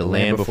movie, The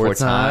Land Before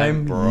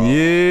Time, bro.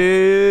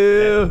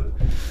 Yeah.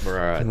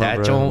 Bruh, Come on, that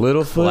bro. joint,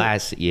 Littlefoot?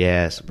 classic.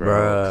 Yes, bro.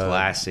 Bruh.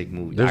 Classic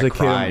movie. There's I a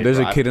cried, kid. There's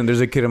bro. a kid.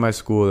 There's a kid in my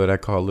school that I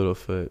call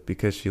Littlefoot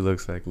because she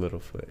looks like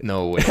Littlefoot.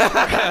 No way.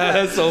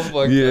 That's so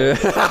fucked Yeah.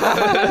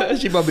 up.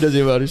 She probably doesn't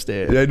even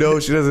understand. I know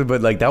she doesn't,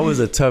 but like that was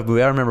a tough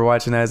movie. I remember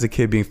watching that as a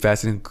kid, being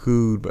fascinated and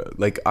cool. But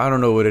like I don't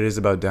know what it is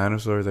about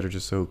dinosaurs that are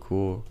just so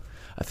cool.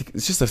 I think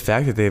it's just the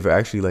fact that they've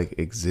actually like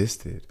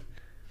existed.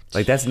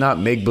 Like that's not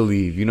make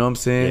believe. You know what I'm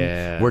saying?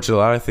 Yeah. Which a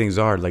lot of things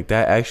are. Like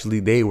that actually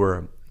they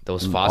were.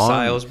 Those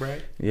fossils, bro.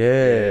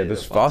 Yeah, the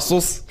those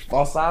fossils.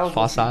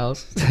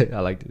 Fossils.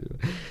 I like to do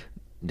it.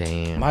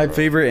 Damn. My bro.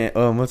 favorite.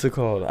 What's it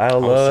called? I so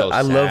love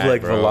sad,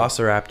 like bro.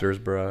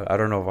 Velociraptors, bro. I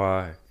don't know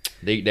why.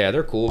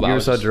 They're cool. But You I ever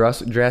was saw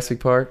just- Jurassic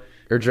Park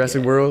or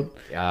Jurassic World?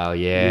 Oh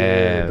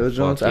yeah. those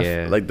Fuck joints.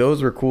 yeah. Like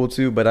those were cool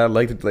too, but I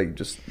liked it like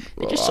just.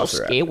 They're just so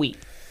Velociraptor. scary.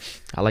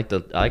 I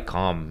like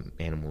calm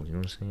animals. You know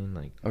what I'm saying?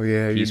 Like Oh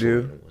yeah, you peaceful do.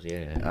 animals,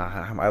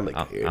 yeah. I like.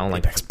 I don't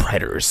like apex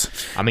predators.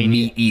 I mean,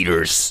 Meat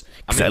eaters.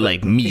 Cause I mean,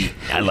 like meat.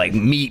 I like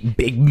meat,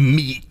 big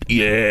meat.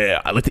 Yeah.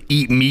 I like to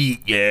eat meat.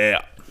 Yeah.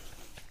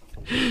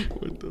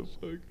 What the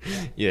fuck?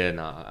 Yeah,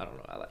 nah, I don't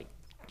know. I like,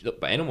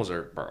 but animals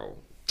are, bro.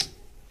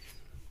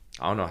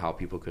 I don't know how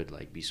people could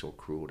like be so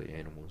cruel to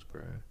animals,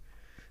 bro. You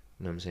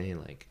know what I'm saying?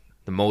 Like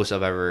the most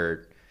I've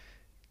ever,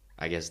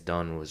 I guess,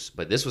 done was,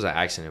 but this was an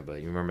accident.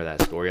 But you remember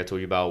that story I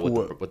told you about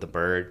with the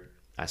bird?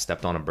 I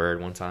stepped on a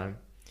bird one time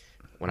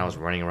when I was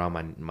running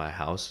around my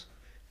house.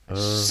 I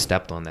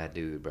stepped on that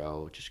dude,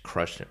 bro. Just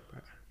crushed him,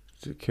 bro.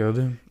 Just killed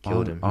him.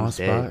 Killed him. He on was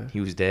spot. dead.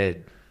 He was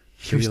dead.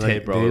 He Did was he, dead,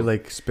 like, bro. Did he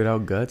like spit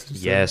out guts? And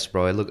stuff? Yes,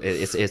 bro.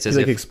 It's He, as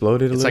like, if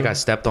exploded a It's like little? I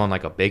stepped on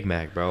like a Big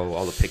Mac, bro.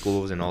 All the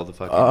pickles and all the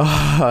fucking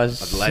Oh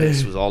lettuce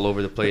shit! was all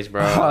over the place,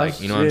 bro. Oh, Like,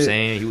 you know what I'm shit.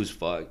 saying? He was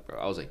fucked, bro.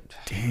 I was like,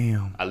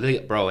 Damn.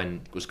 bro,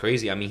 and it was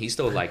crazy. I mean, he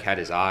still like had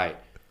his eye,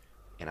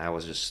 and I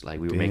was just like,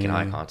 we were making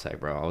eye contact,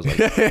 bro. I was like,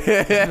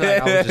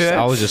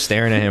 I was just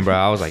staring at him, bro.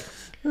 I was like,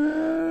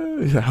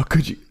 How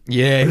could you?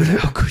 yeah. He was like,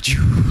 how could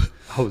you?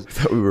 I was.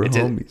 Thought we were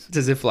homies. It's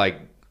as if like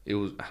it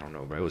was. I don't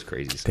know, bro. It was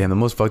crazy. Damn, the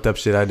most fucked up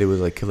shit I did was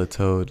like kill a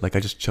toad. Like I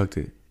just chucked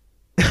it.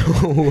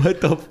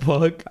 What the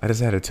fuck? I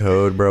just had a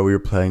toad, bro. We were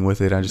playing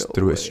with it. I just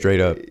threw it straight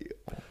up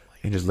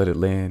and just let it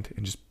land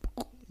and just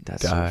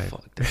That's died. so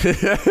fucked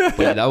up.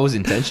 But that was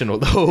intentional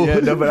though. Yeah,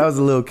 no, but I was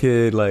a little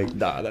kid. Like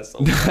Nah, that's so.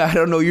 I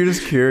don't know. You're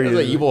just curious.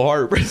 That's an evil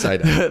heart, bro.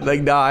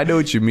 Like nah, I know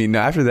what you mean.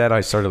 Now, after that,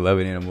 I started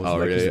loving animals. Oh,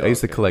 Like, really? I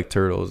used to Okay. collect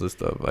turtles and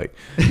stuff. Like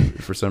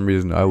for some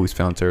reason, I always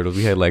found turtles.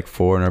 We had like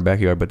 4 in our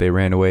backyard, but they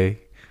ran away.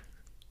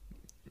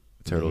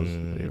 turtles.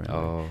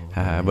 Oh.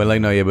 But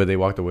like, no, yeah, but they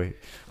walked away.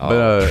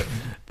 But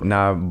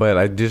but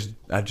I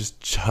just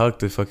chucked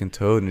the fucking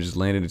toad and it just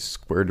landed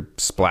square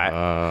splat.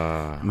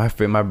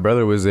 My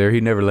brother was there.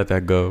 He never let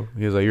that go.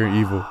 He was like, "You're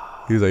evil."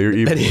 He was like, "You're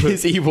evil." That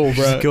is evil, bro.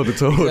 Just killed the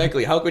toad.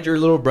 Exactly. How could your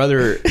little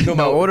brother? No,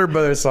 my older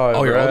brother saw it.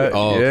 Oh, your bro. older-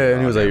 oh, yeah, okay.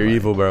 and he was like, never "You're mind.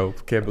 evil, bro."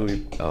 Can't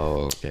believe.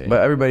 Oh, okay.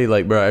 But everybody,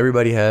 like, bro,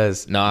 everybody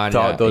has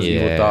thought those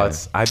evil yeah.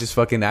 thoughts. I just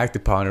fucking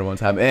acted upon it one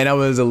time, and I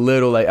was a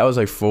little like, I was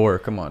like 4.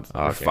 Come on,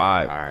 or Okay,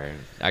 5. All right.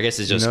 I guess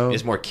it's just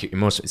it's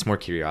more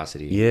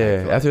curiosity. I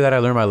Yeah. feel After that, I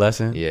learned my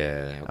lesson. like.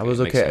 Yeah. I was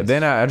makes okay. sense.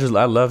 Then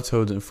I love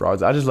toads and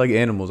frogs. I just like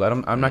animals.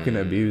 I'm not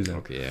gonna abuse them.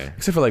 Okay. Yeah.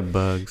 Except for like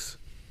bugs.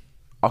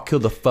 I'll kill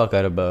the fuck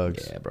out of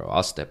bugs. Yeah, bro.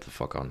 I'll step the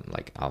fuck on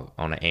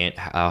on an ant,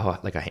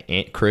 like an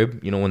ant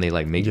crib. You know when they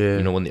like make. Yeah.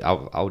 You know when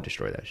I'll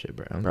destroy that shit,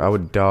 bro. Bro, I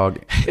would dog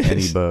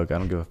any bug. I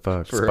don't give a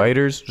fuck. For real?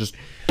 Spiders, just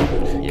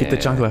get the Yeah.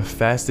 chocolate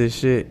fast as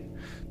shit.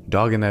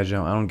 Dogging that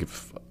jump. I don't give a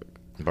fuck.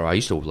 Bro, I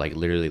used to like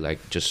literally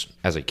like just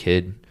as a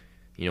kid,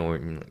 you know,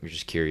 you're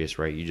just curious,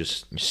 right? You're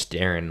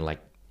staring like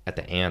at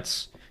the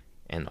ants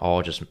and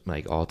all just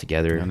like all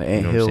together. On the you know what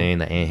I'm anthill. saying?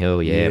 The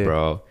anthill, yeah, Yeah.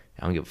 bro.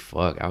 I don't give a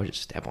fuck. I would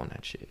just step on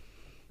that shit.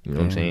 You know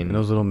what I'm saying? And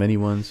those little mini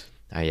ones.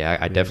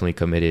 I definitely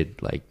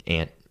committed like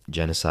ant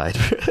genocide.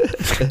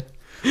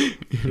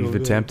 You've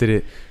attempted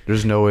it.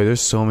 There's no way. There's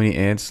so many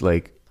ants.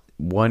 Like,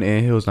 one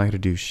anthill is not gonna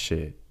do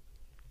shit.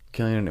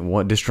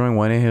 Destroying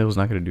one anthill is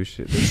not gonna do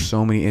shit. There's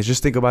so many ants.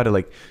 Just think about it,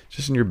 like,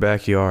 just in your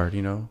backyard,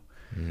 you know.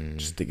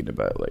 Just thinking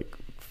about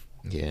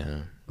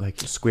Yeah. like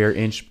square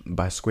inch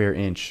by square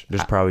inch.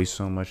 There's probably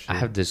so much shit. I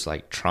have this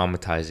like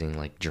traumatizing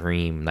like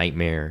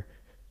nightmare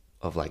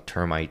of like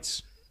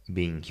termites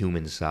being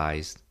human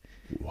sized.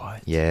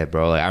 What? Yeah,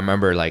 bro. Like I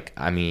remember, like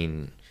I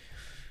mean,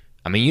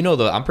 you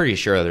know, I'm pretty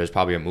sure there's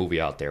probably a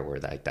movie out there where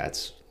like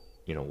that's,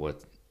 you know,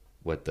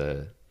 what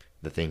the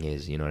thing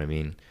is. You know what I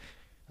mean?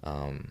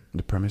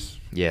 The premise.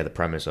 Yeah, the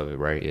premise of it,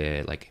 right?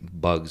 Yeah, like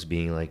bugs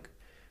being like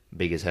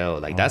big as hell.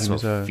 Like that's big what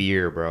as hell.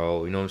 fear,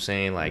 bro. You know what I'm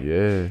saying? Like,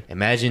 Yeah.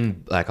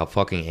 imagine like a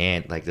fucking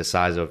ant like the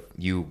size of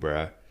you,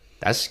 bro.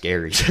 That's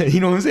scary. You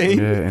know what I'm saying?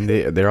 Yeah, and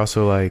they're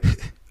also like,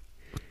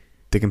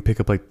 they can pick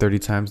up like 30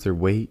 times their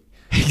weight.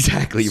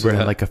 Exactly, So bro.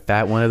 then, like a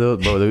fat one of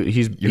those, bro.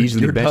 He's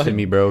easily you're benching done.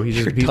 me, bro. He's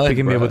You're he's done,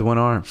 picking me up bro. with one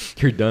arm.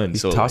 You're done.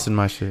 He's So tossing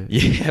my shit.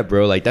 yeah,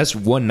 bro. Like that's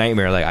one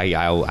nightmare. Like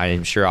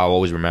I'm sure I'll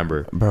always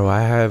remember Bro, I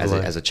have as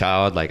like, as a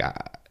child. Like,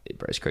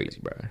 bro, it's crazy,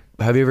 bro.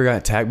 have you ever gotten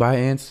attacked by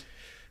ants?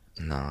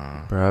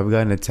 Nah. Bro, I've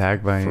gotten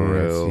attacked by For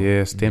ants. real?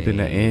 Yeah, stamped in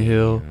the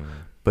anthill.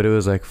 But it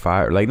was like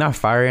fire, like not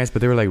fire ants,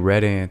 but they were like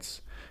red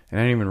ants. And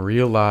I didn't even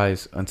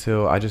realize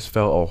until I just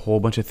felt a whole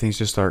bunch of things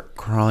just start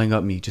crawling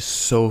up me, just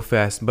so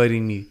fast,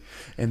 biting me.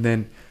 And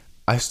then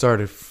I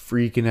started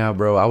freaking out,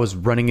 bro. I was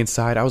running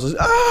inside. I was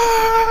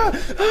like,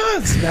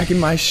 smacking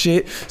my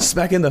shit,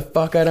 smacking the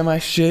fuck out of my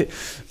shit,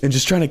 and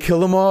just trying to kill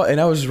them all. And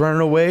I was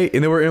running away,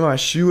 and they were in my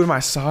shoe, and my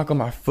sock, on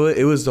my foot.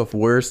 It was the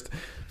worst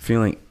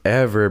feeling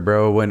ever,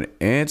 bro. When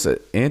ant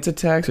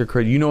attacks are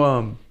crazy. You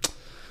know,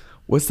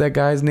 what's that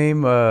guy's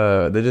name?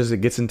 That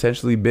just gets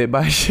intentionally bit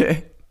by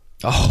shit.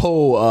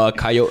 Oh,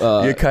 coyote.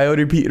 Yeah,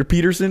 Coyote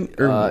Peterson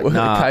or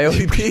nah.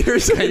 Coyote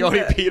Peterson.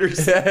 Coyote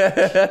Peterson.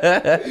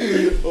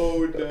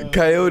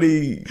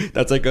 Coyote.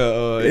 That's like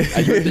a.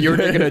 You were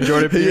thinking of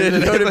Jordan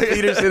Peterson. Yeah, Jordan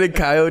Peterson and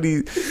Coyote.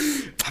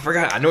 I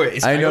forgot. I know it.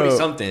 It's I Coyote know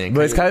something.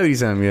 but it's Coyote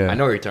something. Yeah, I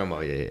know what you're talking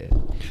about. Yeah.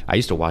 I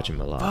used to watch him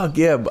a lot. Fuck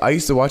yeah! But I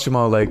used to watch them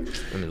all like,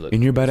 Let me look.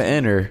 and you're about to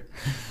enter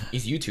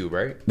He's YouTube,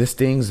 right? the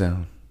Sting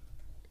Zone.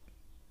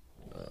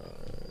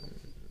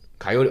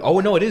 Coyote. Oh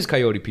no, it is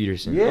Coyote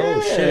Peterson.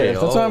 Oh shit.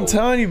 That's what I'm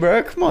telling you,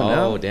 bro. Come on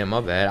now. Oh damn, my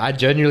bad. I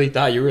genuinely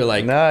thought you were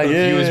like Nah,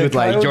 confused yeah, with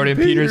like Coyote Jordan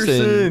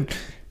Peterson.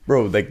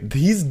 Bro, like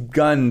he's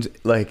gotten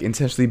like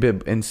intentionally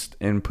bit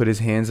and put his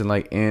hands in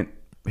like ant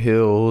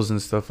hills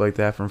and stuff like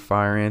that from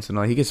fire ants and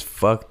all. He gets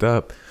fucked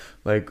up.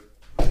 Like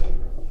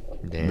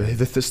Damn.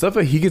 the stuff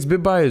that he gets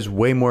bit by is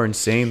way more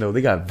insane though.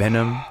 They got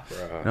venom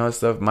and all that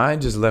stuff.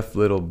 Mine just left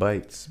little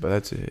bites, but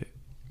that's it.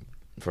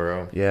 For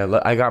real.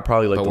 Yeah, I got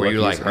probably like. But the were you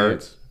like luckiest hurt?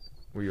 ants.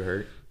 Were you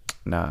hurt?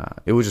 Nah,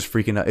 it was just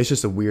freaking out. It's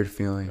just a weird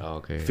feeling. Oh,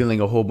 okay.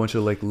 Feeling a whole bunch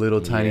of like little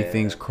tiny Yeah.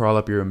 things crawl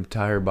up your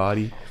entire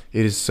body.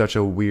 It is such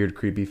a weird,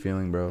 creepy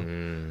feeling, bro.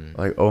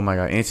 Like, oh my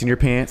god, ants in your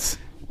pants.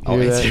 Oh,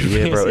 Hear ants that? in your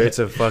Yeah, pants, bro. yeah. It's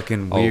a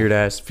fucking Oh. weird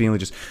ass feeling.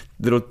 Just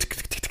little, tick,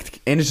 tick, tick, tick,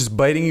 tick, and it's just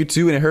biting you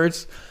too, and it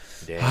hurts.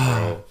 Damn,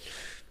 bro.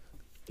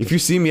 If you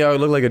see me, I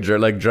would look like a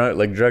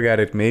drug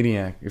addict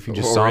maniac. If you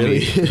just Oh, saw really?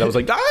 me, 'Cause I was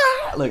like,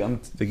 like I'm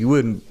like you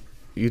wouldn't.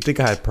 You'd think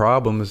I had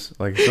problems,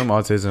 like some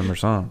autism or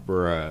something.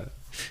 Bruh.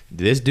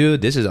 This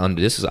dude, this is I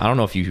don't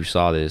know if you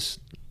saw this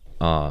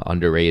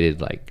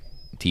underrated like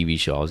TV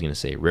show. I was gonna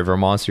say River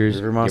Monsters.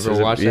 River You Monsters,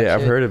 ever watched that yeah,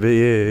 I've shit? heard of it.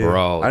 Yeah, yeah.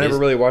 Bro, I never this-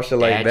 really watched it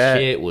like that.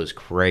 Shit was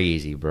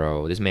crazy,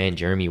 bro. This man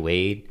Jeremy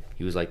Wade,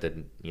 he was like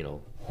the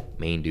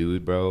main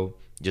dude, bro.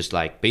 Just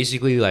like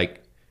basically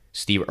like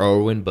Steve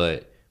Irwin,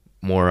 but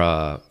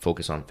more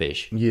focused on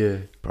fish. Yeah.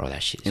 Bro,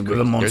 that shit is And crazy.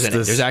 River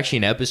Monsters. There's actually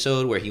an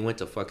episode where he went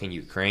to fucking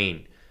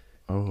Ukraine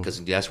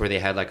because that's where they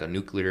had like a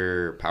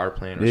nuclear power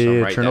plant or Yeah,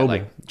 something, right?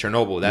 Chernobyl.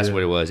 Chernobyl, that's Yeah.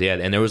 what it was. Yeah,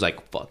 and there was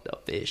like fucked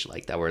up fish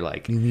like that were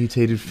like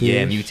Mutated fish.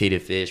 yeah,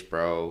 mutated fish,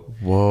 bro.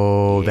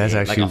 Whoa, that's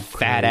Yeah, actually like a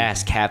fat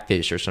ass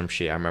catfish or some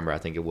shit. I remember, I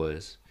think it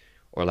was,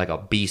 or like a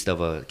beast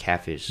of a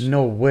catfish.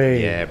 No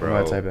way. Yeah, bro. I'm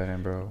about to type that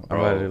in, bro. I'm Bro.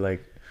 about to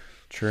like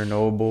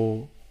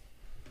Chernobyl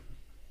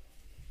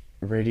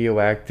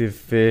radioactive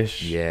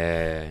fish.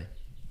 Yeah,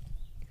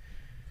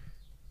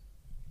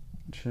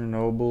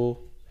 Chernobyl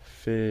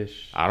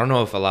fish. I don't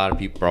know if a lot of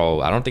people,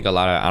 bro. I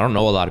don't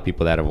know a lot of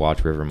people that have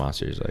watched River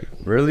Monsters. Like,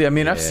 Really? I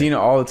mean, I've Yeah. seen it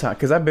all the time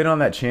because I've been on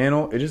that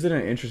channel. It just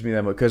didn't interest me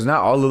that much because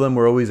not all of them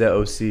were always at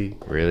OC.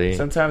 really,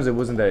 Sometimes it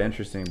wasn't that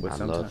interesting, but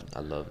sometimes. I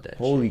love that.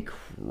 Holy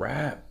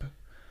crap!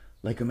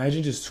 Like,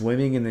 imagine just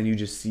swimming and then you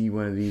just see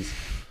one of these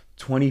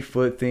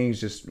 20-foot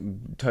things just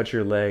touch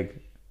your leg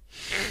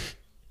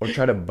or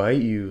try to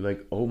bite you.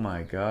 Like, oh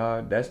my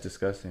god, that's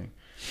disgusting.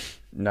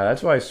 No,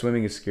 that's why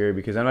swimming is scary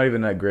because I'm not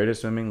even that great at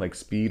swimming, like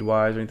speed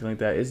wise or anything like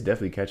that. It's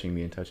definitely catching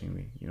me and touching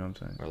me. You know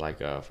what I'm saying? Or like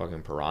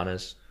fucking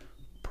piranhas,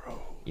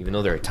 bro. Even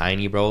though they're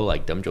tiny, bro,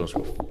 like them Jones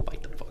will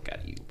bite the fuck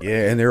out of you. Bro.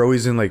 Yeah, and they're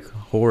always in like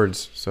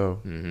hordes.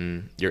 So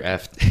You're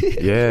effed.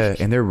 yeah,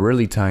 and they're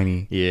really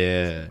tiny.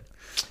 Yeah,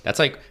 that's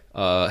like You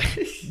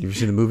ever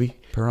seen the movie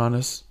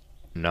Piranhas?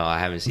 No, I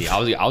haven't seen. I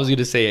was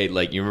gonna say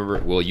like you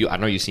remember. Well, I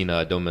know you've seen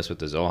Don't Mess with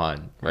the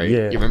Zohan, right?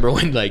 Yeah. You remember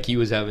when like he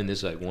was having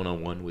this like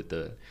 1-on-1 with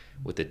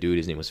the dude.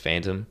 His name was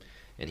Phantom,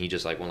 and he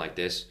just like went like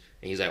this,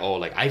 and he's like, oh,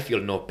 like I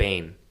feel no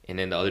pain, and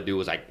then the other dude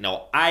was like,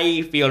 no,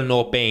 I feel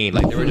no pain.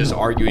 Like they were just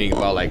arguing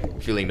about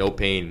like feeling no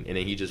pain, and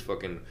then he just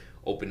fucking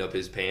opened up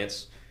his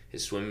pants,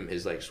 his swim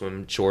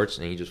shorts,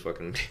 and he just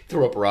fucking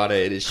threw up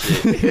Rada at his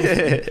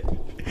shit,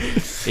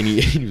 and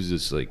he was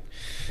just like,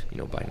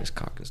 biting his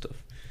cock and stuff.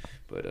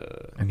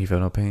 But And he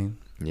felt no pain.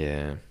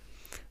 yeah.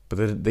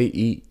 But they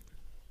eat.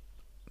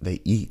 They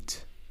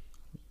eat.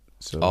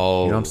 So you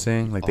know what I'm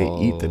saying? Like they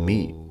eat the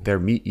meat. They're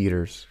meat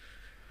eaters.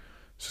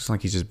 It's just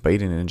like he's just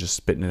biting it and just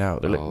spitting it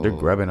out. They're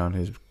grubbing on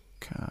his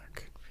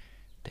cock.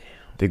 Damn.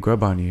 They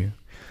grub on you.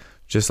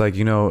 Just like,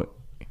 in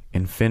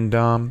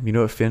Findom. You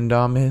know what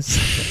Findom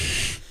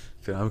is?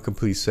 I'm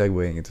completely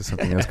segueing into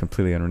something else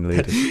completely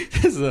unrelated.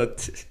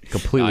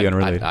 Completely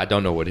unrelated. I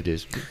don't know what it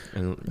is.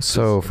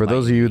 So, for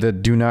those of you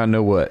that do not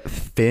know what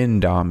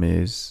Findom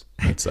is,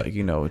 it's like,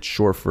 it's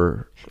short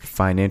for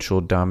financial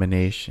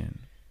domination.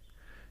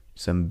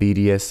 Some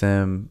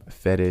BDSM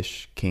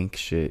fetish kink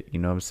shit, you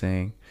know what I'm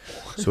saying?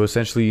 So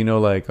essentially,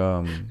 like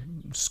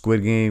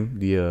Squid Game,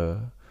 the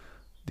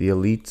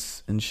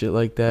elites and shit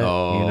like that,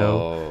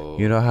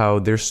 You know how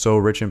they're so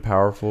rich and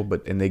powerful,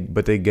 but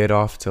they get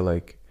off to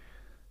like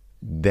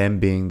them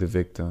being the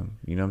victim,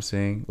 you know what I'm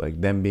saying? Like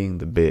them being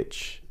the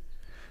bitch.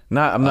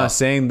 I'm not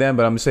saying them,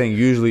 but I'm saying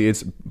usually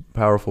it's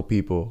powerful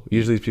people.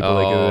 Usually it's people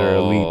like they're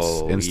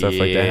elites and stuff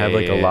like that, have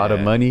like a lot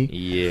of money.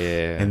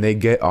 Yeah. And they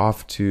get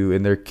off to,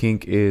 and their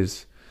kink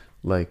is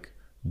like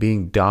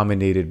being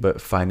dominated, but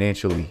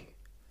financially,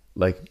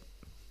 like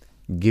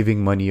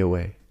giving money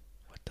away.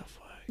 What the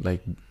fuck?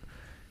 Like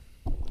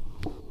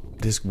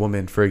this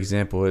woman, for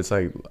example, it's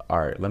like, all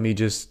right, let me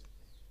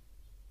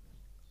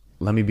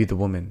be the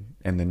woman,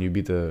 and then you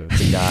be the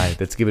guy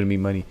that's giving me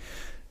money.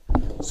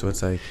 So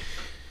it's like,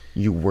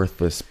 you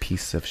worthless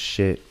piece of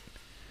shit.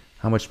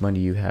 How much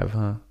money you have,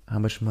 huh? How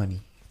much money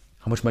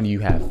you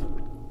have?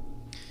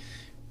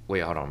 Wait,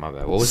 hold on, my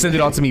bad. What was Send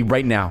it all to me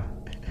right now.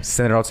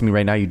 Send it all to me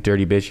right now, you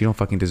dirty bitch. You don't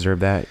fucking deserve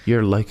that.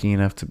 You're lucky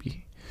enough to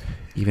be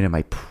even in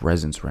my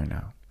presence right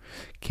now.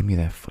 Give me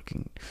that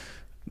fucking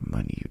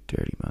money, you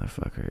dirty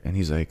motherfucker. And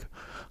he's like,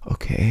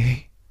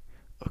 okay,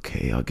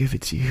 I'll give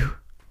it to you.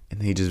 And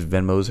then he just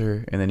Venmos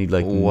her, and then he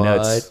like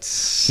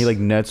nuts. He like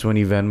nuts when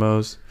he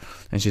Venmos,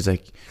 and she's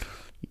like,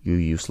 you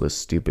useless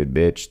stupid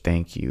bitch,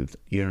 thank you.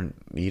 You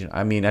don't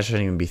I mean, I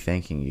shouldn't even be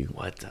thanking you.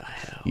 What the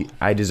hell?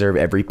 I deserve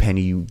every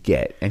penny you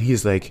get. And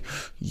he's like,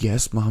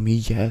 yes, mommy,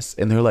 yes.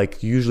 And they're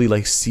like usually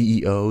like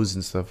CEOs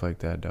and stuff like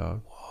that,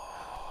 dog.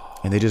 Whoa.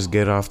 And they just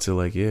get off to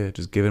like,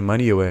 just giving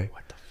money away.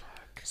 What the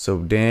fuck? So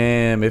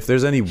damn, if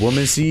there's any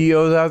woman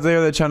CEOs out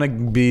there that trying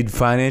to be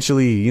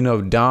financially,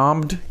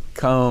 domed,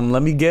 come,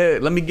 let me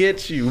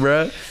get you,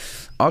 bruh.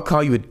 I'll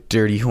call you a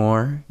dirty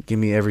whore. Give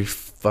me every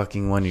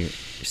fucking one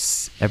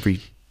of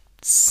every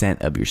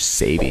cent of your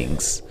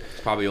savings.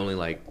 It's probably only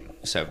like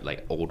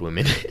old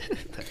women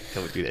that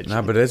would do that.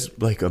 Nah, but that's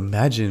like,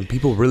 imagine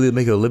people really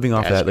make a living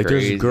off that. Like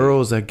crazy. There's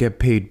girls that get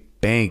paid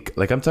bank.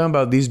 Like I'm talking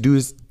about these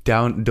dudes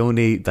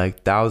donate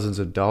like thousands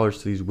of dollars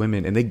to these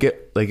women, and they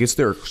get like, it's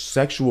their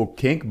sexual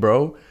kink,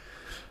 bro.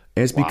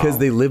 And it's because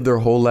they live their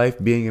whole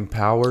life being in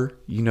power,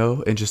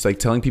 and just like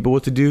telling people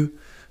what to do.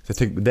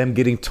 Them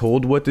getting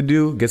told what to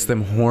do gets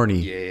them horny.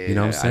 Yeah, you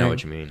know what I'm saying? I know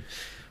what you mean.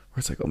 Where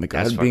it's like, oh my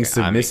god, that's being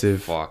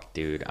submissive. Fuck,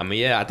 dude. I mean,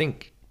 yeah, I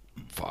think,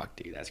 fuck,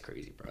 dude, that's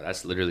crazy, bro.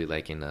 That's literally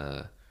like in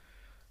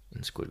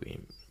Squid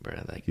Game, bro.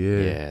 Like,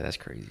 yeah, that's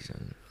crazy,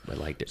 son. But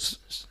like this,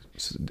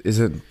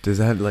 isn't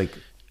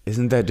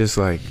that just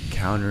like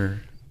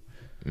counter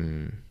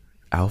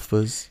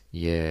alphas?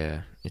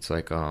 Yeah, it's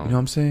like you know what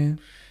I'm saying?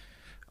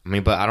 I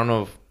mean, but I don't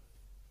know.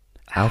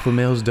 Alpha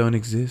males don't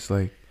exist.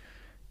 Like,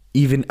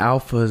 even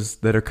alphas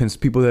that are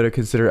people that are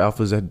considered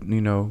alphas that,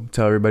 you know,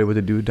 tell everybody what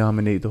to do,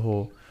 dominate the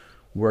whole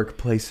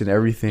workplace and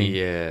everything.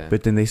 Yeah.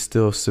 But then they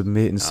still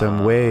submit in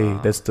some way.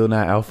 That's still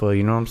not alpha.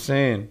 You know what I'm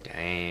saying?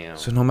 Damn.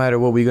 So no matter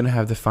what, we're gonna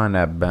have to find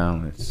that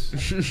balance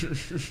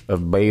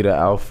of beta,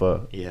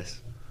 alpha,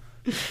 Yes.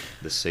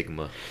 The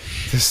sigma.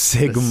 the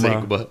sigma. The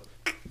sigma.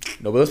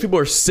 No, but those people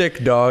are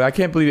sick, dog. I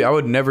can't believe I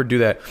would never do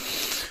that.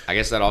 I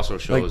guess that also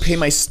shows. Like, pay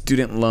my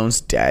student loans,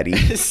 daddy.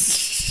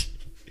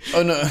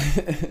 Oh no.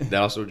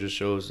 That also just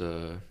shows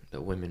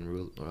that women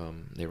rule.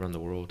 They run the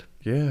world.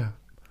 Yeah.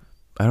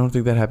 I don't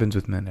think that happens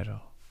with men at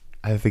all.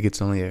 I think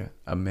it's only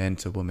a man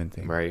to woman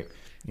thing. Right.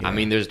 Yeah. I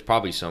mean, there's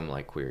probably some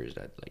like queers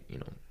that like, you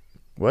know,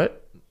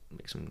 What?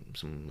 like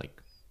some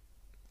like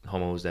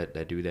homos that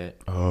do that.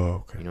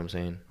 Oh, okay. You know what I'm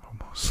saying?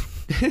 Almost.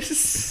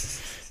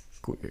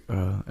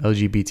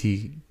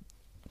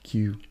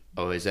 LGBTQ.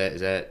 Oh, is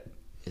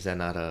that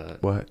not a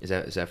What? Is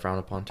that frowned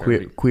upon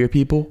term? Queer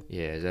people?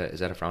 Yeah, is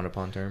that a frowned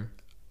upon term?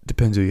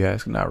 Depends who you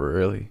ask. Not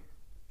really.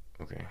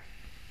 Okay.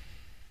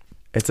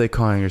 It's like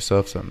calling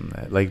yourself something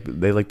that, like,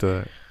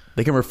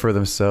 they can refer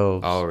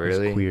themselves Oh,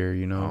 really? as queer,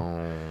 you know?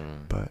 Oh.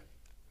 But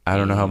I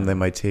don't know how they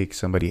might take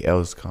somebody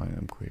else calling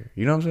them queer.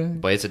 You know what I'm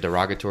saying? But it's a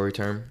derogatory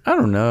term. I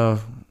don't know.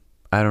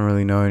 I don't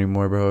really know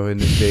anymore, bro, in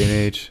this day and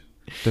age.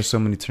 There's so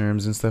many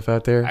terms and stuff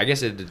out there. I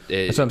guess it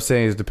That's what I'm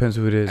saying. It depends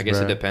who it is. I guess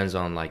bro. it depends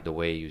on like the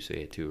way you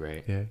say it too,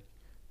 right? Yeah.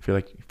 If you're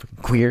like fucking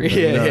queer, like,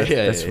 Yeah, no,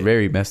 yeah, that's yeah.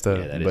 very messed up.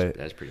 Yeah, but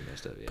that's pretty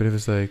messed up. Yeah. but if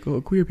it's like,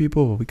 oh, queer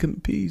people, we come in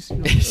peace. You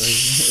know, like,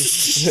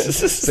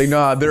 it's like,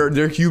 nah,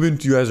 they're human.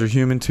 You guys are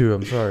human too.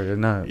 I'm sorry, they're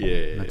not.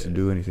 Yeah, Not to yeah.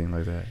 do anything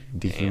like that.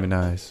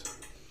 Dehumanize.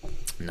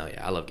 No,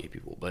 yeah, I love gay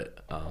people, but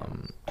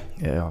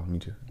Yeah, me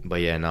too.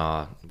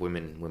 nah,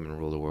 women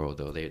rule the world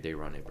though. They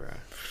run it, bro.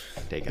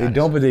 They got They us.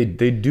 don't, but they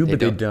do, but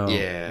they don't. don't.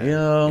 Yeah. You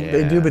know,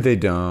 they do, Yeah. but they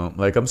don't.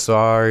 Like, I'm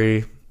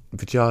sorry,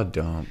 but y'all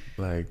don't.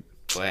 Like,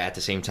 But at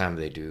the same time,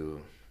 they do.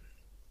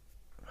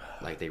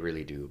 Like they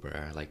really do, bro.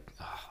 Like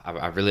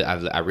I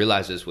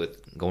realized this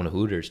with going to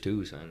Hooters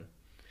too, son.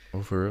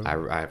 oh, for real?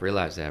 I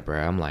realized that, bro.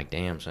 I'm like,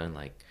 damn, son.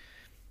 Like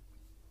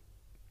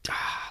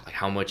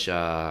how much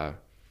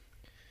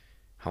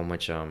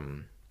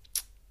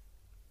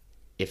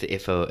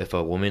if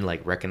a woman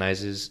like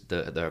recognizes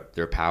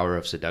their power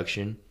of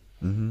seduction,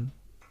 boy,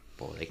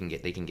 they can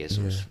get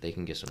some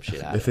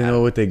shit out If of they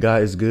know what they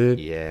got is good,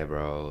 yeah,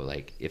 bro.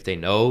 Like if they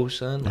know,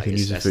 son, like can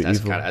use it that's for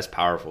evil. that's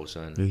powerful,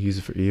 son. they use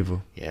it for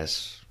evil.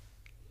 Yes.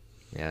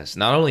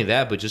 Not only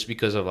that, but just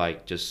because of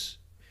like just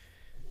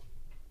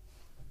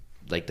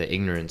like the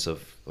ignorance of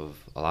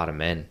a lot of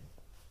men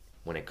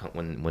when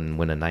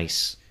a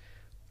nice,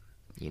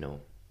 you know,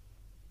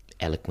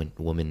 eloquent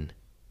woman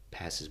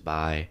passes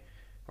by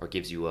or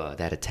gives you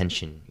that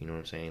attention. You know what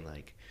I'm saying?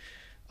 Like,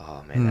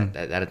 oh man,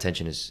 that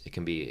attention it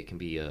can be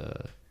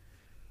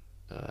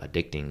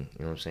addicting. You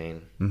know what I'm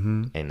saying?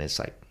 Mm-hmm. And it's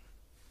like,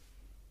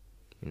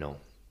 you know,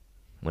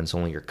 when it's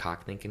only your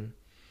cock thinking.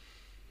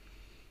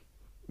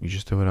 You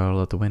just throw it all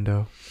out the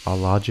window. All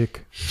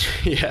logic.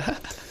 Yeah.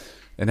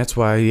 And that's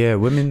why, yeah,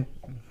 women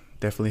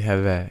definitely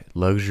have that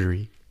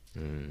luxury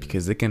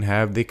because they can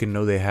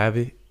know they have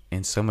it,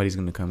 and somebody's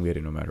gonna come get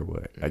it no matter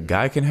what. A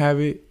guy can have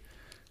it,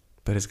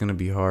 but it's gonna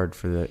be hard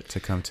for that to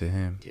come to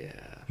him. Yeah.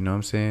 You know what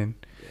I'm saying?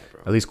 Yeah,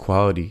 bro. At least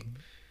quality.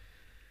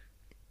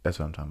 That's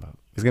what I'm talking about.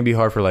 It's gonna be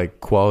hard for like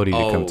quality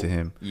to come to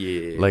him.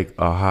 Yeah. Like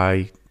a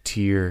high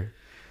tier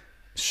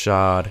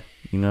shod.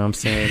 You know what I'm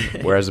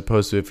saying? Whereas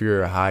opposed to if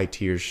you're a high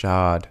tier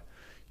shod,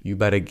 you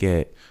better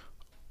get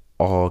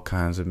all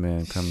kinds of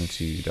men coming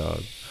to you,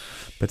 dog.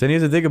 But then you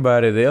have to think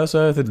about it. They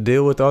also have to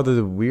deal with all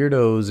the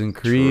weirdos and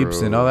creeps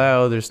True. and all that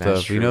other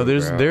stuff. True, you know, bro.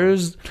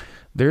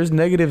 there's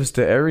negatives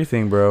to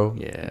everything, bro.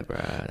 Yeah, bro.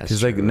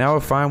 Because like now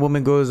a fine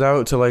woman goes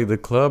out to like the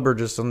club or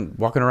just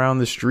walking around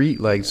the street,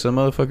 like some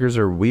motherfuckers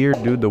are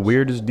weird, dude. The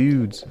weirdest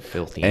dudes.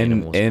 Filthy And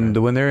animals,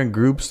 when they're in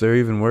groups, they're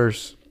even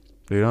worse.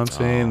 You know what I'm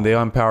saying? They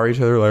empower each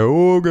other like,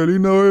 oh, qué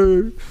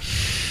lindo,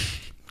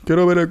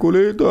 quiero ver el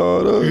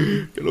culito, ¿no?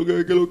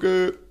 ¿Qué lo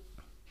que?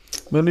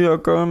 Vení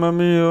acá,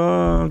 mami,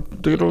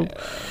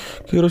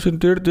 quiero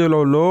sentirte el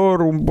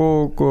olor un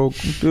poco,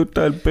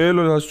 sentirte el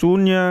pelo, las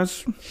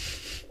uñas.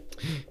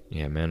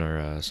 Yeah, men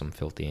are some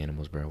filthy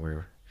animals,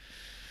 bro.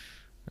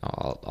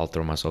 I'll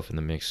throw myself in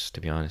the mix,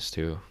 to be honest,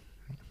 too.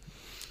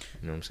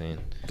 You know what I'm saying?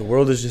 The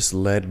world is just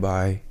led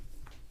by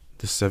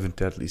the 7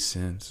 deadly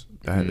sins.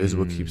 That is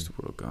what keeps the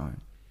world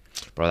going.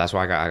 Bro, that's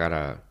why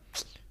I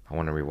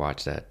want to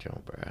rewatch that, Joe,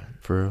 bro.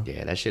 For real?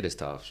 Yeah, that shit is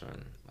tough,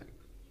 son. Like,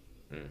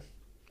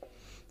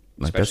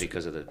 Like, especially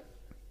because of the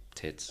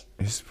tits.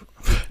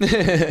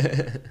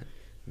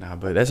 Nah,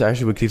 but that's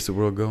actually what keeps the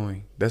world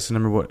going. That's the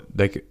number one.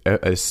 Like,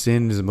 a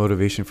sin is a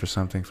motivation for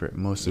something for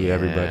most of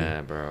everybody.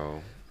 Yeah,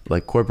 bro.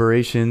 Like,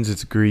 corporations,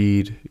 it's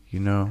greed, you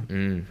know?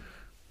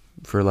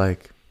 For,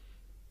 like,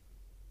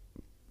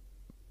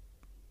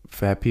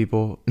 fat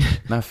people.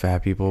 Not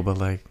fat people, but,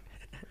 like,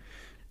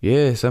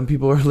 yeah, some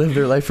people live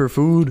their life for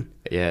food.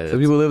 Yeah, Some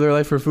people live their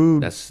life for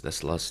food.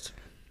 that's lust.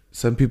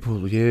 Some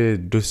people, yeah,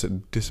 just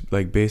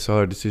like base all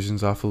their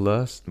decisions off of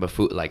lust. But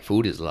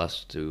food is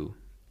lust too.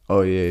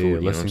 Oh yeah, Food, yeah. you know what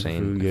I'm Lusting for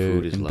saying? food, yeah.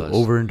 Food is lust.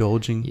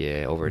 Overindulging.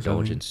 Yeah,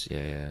 overindulgence.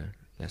 Yeah.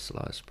 That's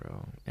lust,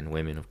 bro. And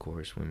women, of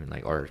course,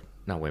 or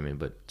not women,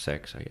 but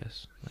sex, I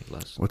guess, like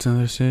lust. What's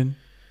another sin?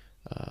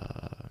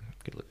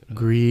 Could look it up.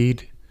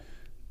 Greed,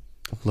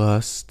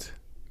 lust,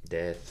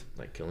 Death,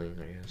 like killing,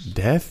 I guess.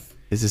 death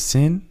is a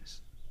sin.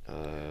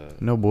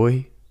 No,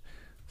 boy.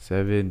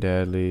 7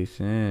 deadly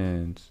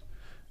sins.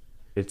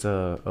 It's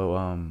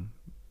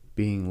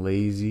being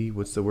lazy.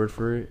 What's the word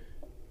for it?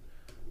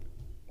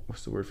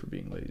 What's the word for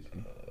being lazy?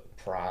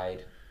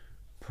 Pride,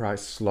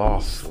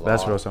 Sloth.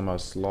 That's what I was talking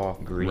about.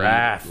 Sloth. greed,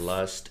 Wrath.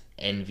 lust,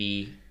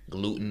 envy,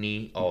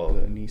 gluttony. Oh,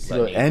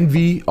 So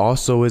envy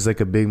also is like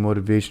a big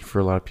motivation for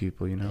a lot of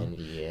people, you know?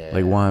 Envy, yeah.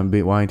 Like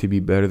wanting to be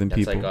better than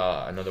That's people.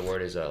 like another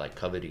word is like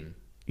coveting.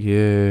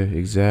 Yeah,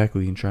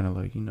 exactly. And trying to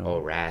like, you know. Oh,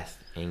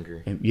 wrath,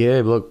 anger. And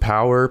yeah, look,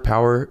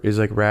 power is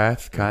like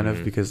wrath, kind Mm-hmm.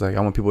 of, because like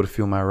I want people to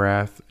feel my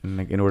wrath, and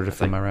like in order to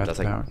feel like- my wrath, that's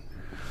like power.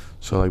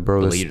 So like,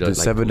 bro, the like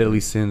 7 Putin. deadly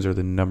sins are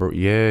the number.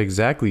 Yeah,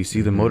 exactly. You see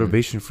Mm-hmm. the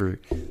motivation for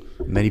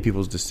many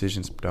people's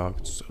decisions, dog.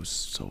 It's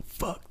so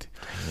fucked.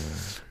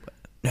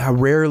 How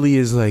rarely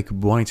is like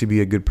wanting to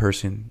be a good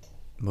person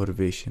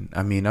motivation?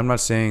 I mean, I'm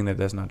not saying that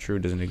that's not true.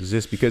 It doesn't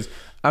exist, because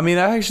I mean,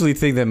 I actually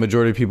think that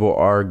majority of people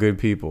are good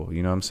people.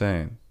 You know what I'm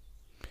saying?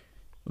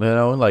 You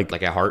know, like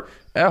Like at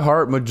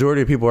heart.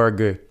 majority of people are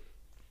good.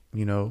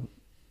 You know,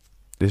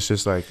 it's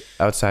just like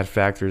outside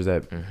factors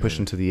that push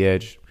them to the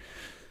edge,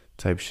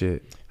 type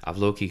shit. I've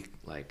low-key,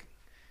 like,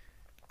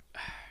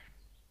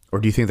 Or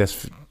do you think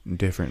that's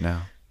different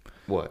now?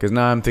 what? Because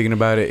now I'm thinking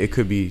about it, it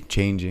could be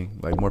changing.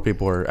 Like more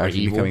people are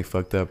actually evil? becoming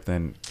fucked up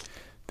than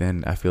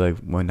I feel like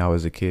when I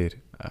was a kid.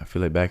 I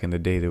feel like back in the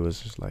day there was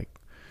just like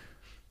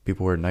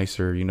people were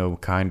nicer, you know,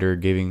 kinder,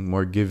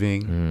 more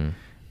giving,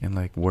 and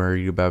like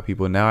worried about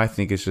people. Now I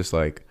think it's just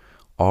like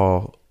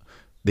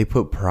they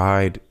put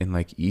pride and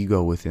like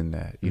ego within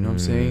that. You know what I'm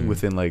saying?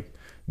 Within like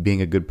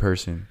being a good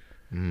person.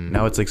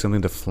 Now it's like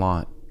something to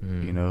flaunt,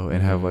 you know,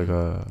 and have like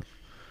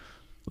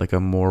a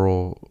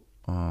moral.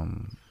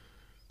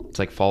 It's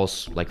like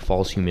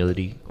false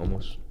humility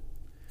almost.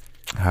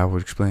 How I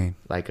would explain?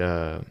 Like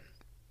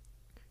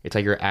it's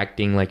like you're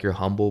acting like you're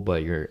humble,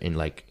 but you're in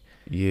like,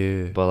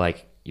 Yeah. but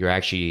like you're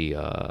actually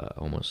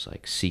almost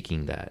like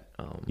seeking that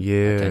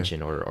Yeah.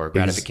 attention or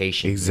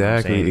gratification. you know what I'm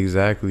Exactly, saying?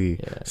 exactly.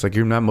 Yeah. It's like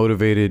you're not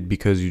motivated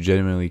because you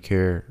genuinely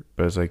care,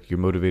 but it's like you're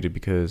motivated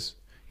because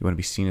you want to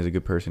be seen as a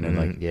good person and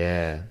like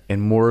Yeah,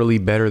 and morally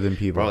better than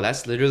people. bro,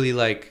 that's literally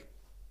like,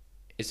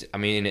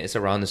 it's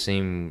around the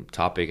same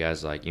topic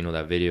as like, you know,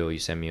 that video you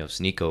sent me of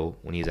Sneeko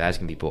when he's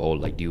asking people, oh,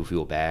 like, do you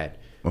feel bad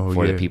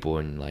for the people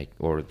and like,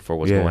 or for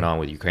what's going on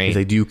with Ukraine? He's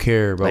like, do you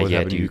care about Like, what's yeah,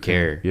 happening do you in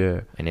Ukraine? care?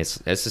 Yeah. And it's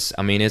just,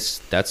 I mean,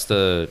 that's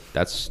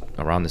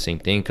around the same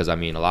thing, because I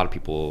mean, a lot of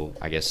people,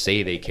 I guess,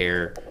 say they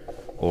care,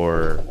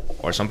 or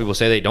some people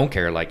say they don't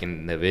care, like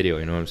in the video,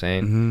 you know what I'm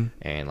saying? Mm-hmm.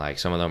 And like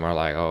some of them are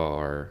like, oh,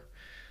 or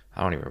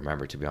I don't even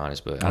remember, to be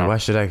honest, but Why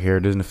should I care?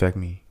 It doesn't affect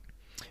me.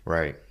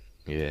 right,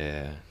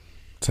 yeah,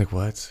 It's like,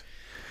 what?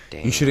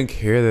 damn. You shouldn't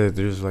care that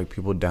there's like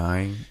people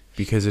dying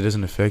because it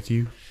doesn't affect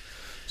you.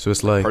 So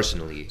it's like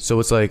personally, so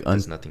it's like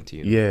does nothing to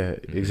you. Yeah,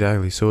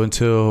 exactly. So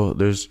until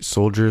there's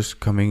soldiers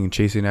coming and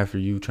chasing after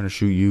you, trying to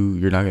shoot you,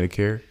 you're not gonna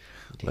care.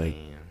 Damn. Like,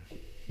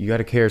 you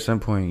gotta care at some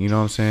point. You know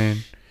what I'm saying?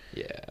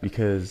 Yeah,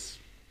 Because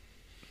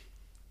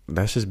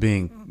that's just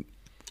being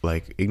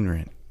like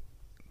ignorant.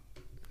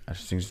 I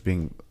just think it's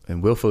being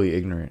and willfully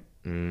ignorant.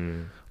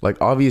 Like,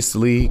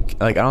 obviously,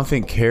 like, I don't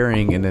think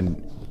caring and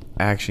then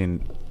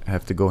action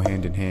have to go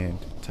hand in hand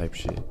type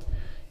shit.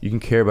 You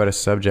can care about a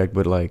subject,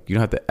 but like, you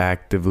don't have to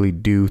actively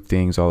do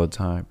things all the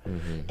time.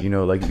 You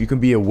know, like, you can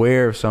be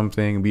aware of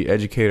something, be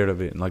educated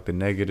of it and like the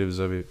negatives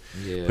of it.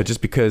 Yeah. But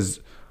just because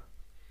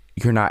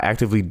you're not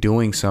actively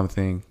doing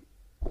something,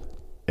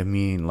 I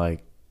mean,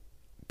 like,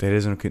 that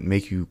doesn't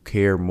make you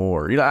care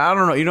more. You know, I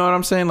don't know. You know what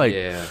I'm saying? Like,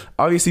 Yeah.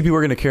 obviously people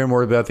are going to care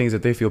more about things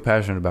that they feel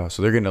passionate about.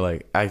 So they're going to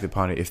like act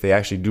upon it if they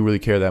actually do really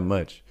care that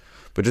much.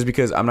 But just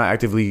because I'm not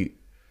actively,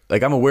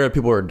 like, I'm aware that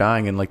people are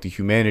dying and like the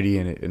humanity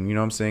in it. And you know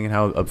what I'm saying? And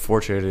how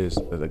unfortunate it is,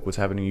 like what's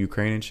happening in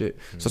Ukraine and shit.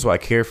 So that's why I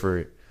care for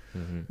it.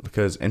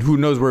 Because, and who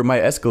knows where it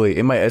might escalate.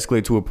 It might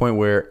escalate to a point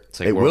where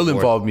like it World will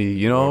War- involve me,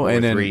 you know? World War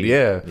And then, III.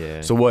 yeah.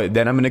 Yeah. So what,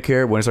 then I'm going to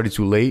care when it's already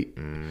too late.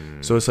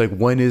 So it's like,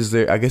 when is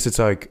there, I guess it's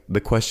like,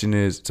 the question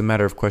is, it's a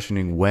matter of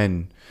questioning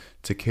when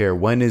to care.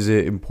 When is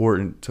it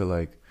important to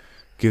like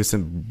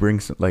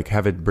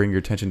have it bring your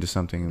attention to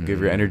something and give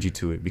your energy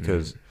to it?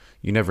 Because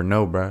you never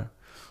know, bruh.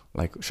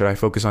 Like, should I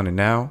focus on it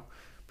now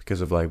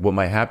because of like what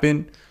might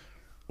happen,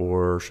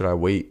 or should I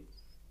wait,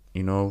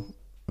 you know,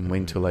 and wait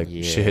until like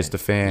shit hits the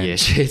fan? Yeah,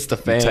 shit hits the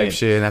fan. Type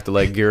shit, and have to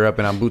like gear up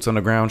and I'm boots on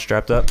the ground,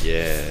 strapped up.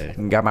 Yeah.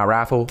 And got my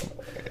rifle.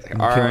 I'm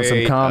All killing some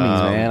right,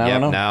 commies, man. I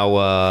yep, don't know.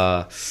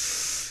 Now,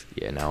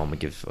 now I'm gonna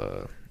give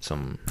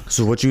some.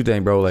 So what you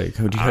think, bro? Like,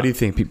 how do you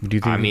think people? Do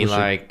you think I mean, people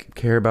should like,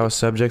 care about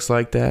subjects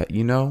like that?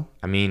 You know?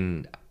 I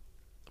mean,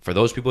 for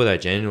those people that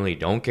genuinely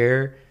don't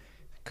care,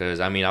 because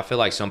I mean, I feel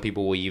like some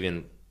people will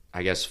even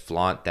I guess,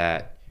 flaunt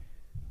that,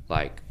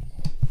 like,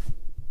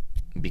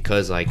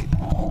 because, like,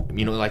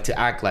 you know, like, to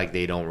act like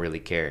they don't really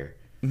care.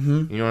 You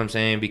know what I'm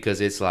saying?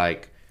 Because it's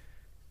like,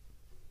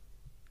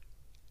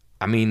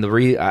 I mean,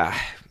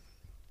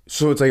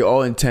 So it's like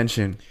all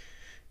intention.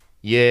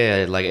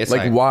 yeah, like, it's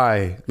Like, like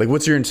why? Like,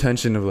 what's your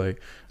intention of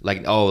like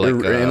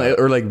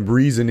or like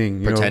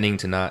reasoning? You pretending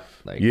to not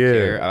like yeah,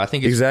 care. I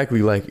think it's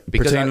exactly like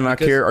pretending to not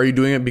care. Are you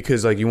doing it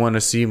because like you want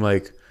to seem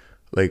like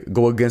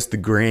go against the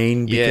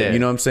grain? Because, Yeah. you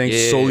know what I'm saying?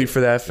 Yeah. Solely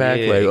for that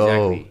fact, Yeah, like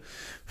exactly.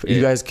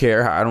 you guys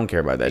care. I don't care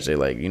about that shit.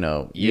 Like, you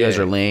know, you guys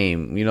Yeah. are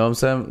lame. You know what I'm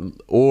saying?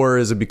 Or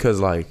is it because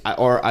like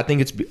I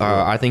think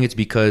it's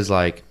because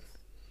like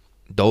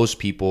those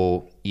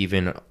people,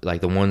 even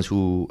like the ones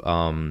who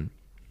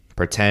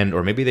pretend,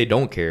 or maybe they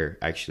don't care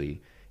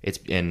actually. It's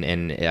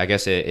and I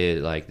guess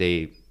it like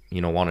they,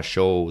 you know, want to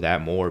show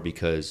that more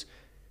because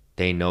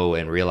they know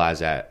and realize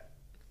that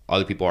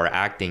other people are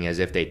acting as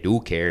if they do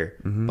care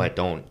but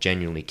don't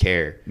genuinely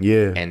care.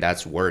 Yeah. And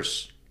that's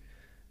worse.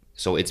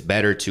 So it's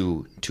better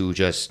to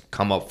just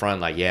come up front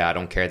like, yeah, I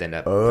don't care, than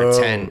to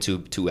pretend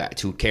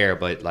to care,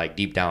 but like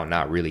deep down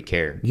not really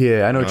care.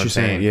 yeah, I know You what you're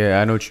saying.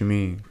 Yeah, I know what you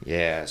mean.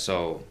 Yeah,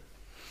 so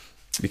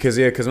Because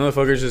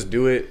motherfuckers just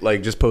do it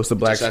like just post the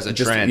black Just as a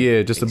trend.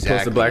 Yeah, just to post the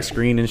Exactly. black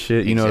screen and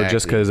shit. You know,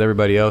 just Exactly. because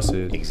everybody else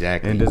is.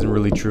 Exactly. And it doesn't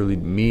really truly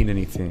mean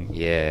anything.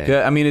 Yeah.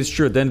 'Cause, I mean, it's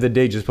true. At the end of the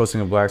day, just posting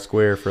a black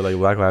square for like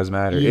Black Lives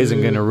Matter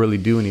isn't gonna really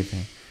do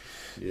anything.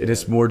 It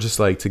is more just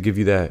like to give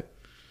you that,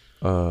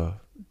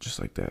 just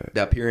like that.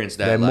 the appearance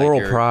that That like, moral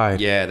you're-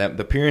 pride. Yeah, that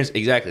the appearance,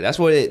 exactly. That's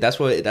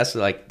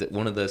like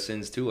one of the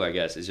sins too, I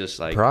guess. It's just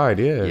like Pride,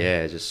 yeah.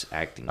 Yeah, just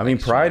acting. I mean,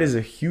 like pride shit. is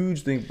a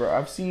huge thing, bro.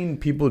 I've seen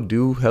people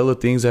do hella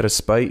things out of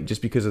spite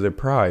just because of their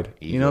pride.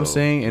 You know what I'm Ego.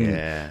 saying? And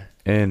Yeah.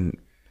 and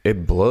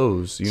it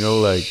blows. You know,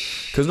 like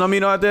because I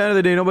mean, at the end of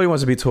the day, nobody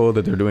wants to be told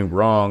that they're doing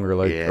wrong or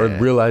like or Yeah.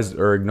 realize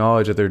or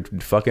acknowledge that they're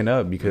fucking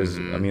up because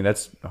I mean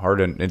that's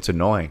hard and it's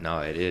annoying. No,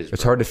 it is.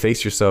 It's bro. hard to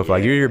face yourself. Like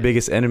Yeah. you're your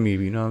biggest enemy.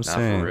 You know what I'm Not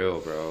saying? for real,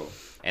 bro.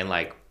 And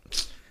like,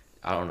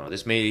 I don't know.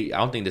 I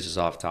don't think this is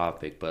off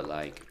topic, but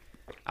like,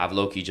 I've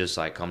low-key just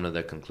like come to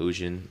the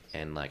conclusion,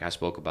 and like I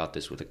spoke about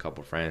this with a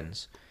couple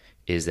friends,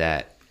 is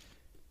that,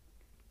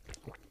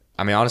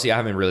 I mean, honestly, I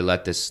haven't really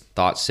let this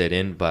thought sit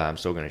in, but I'm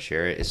still gonna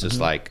share it. It's just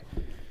like,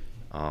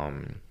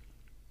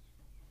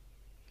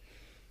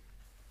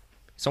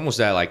 it's almost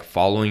that like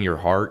following your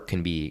heart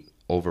can be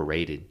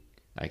overrated,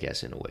 I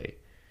guess, in a way.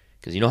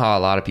 Because you know how a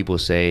lot of people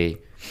say,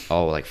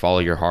 oh, like follow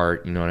your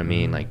heart, you know what I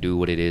mean? Like do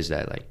what it is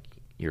that like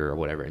your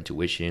whatever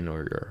intuition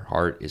or your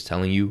heart is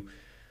telling you.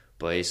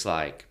 But it's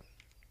like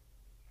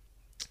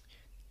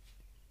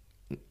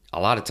a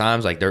lot of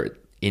times like there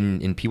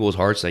in people's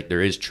hearts, like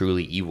there is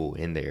truly evil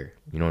in there.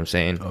 You know what I'm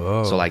saying?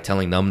 Oh. So like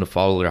telling them to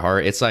follow their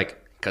heart, it's like,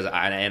 because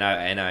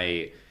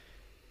I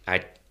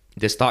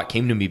this thought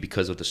came to me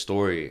because of the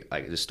story.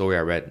 Like the story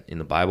I read in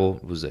the Bible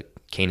was like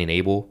Cain and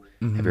Abel.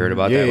 Have you heard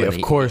about Yeah, that? yeah, When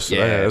of course.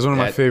 Yeah, that's one of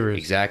my favorites.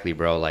 Exactly,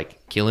 bro.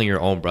 Like killing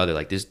your own brother.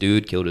 Like this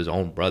dude killed his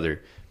own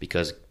brother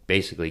because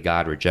basically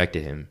God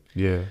rejected him.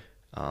 Yeah.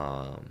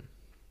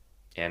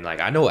 And like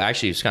I know,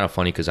 actually, it's kind of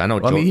funny because I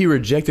know. I mean, he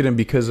rejected him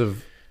because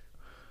of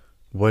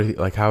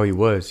how he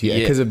was. Yeah.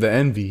 Because of the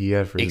envy he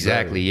had for his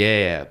exactly,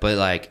 yeah. But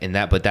like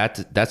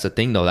that's the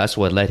thing though. That's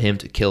what led him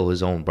to kill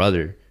his own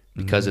brother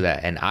because of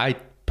that. And I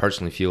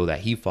personally feel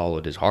that he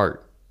followed his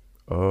heart.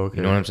 Oh, okay.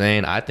 You know what I'm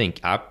saying? I think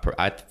I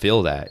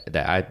feel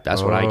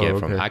that's what I get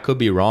from. okay. I could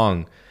be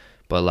wrong,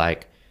 but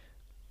like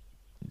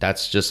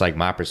that's just like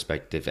my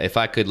perspective. If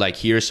I could like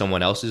hear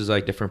someone else's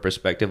like different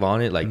perspective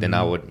on it, like then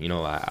I would, you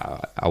know,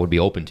 I would be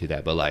open to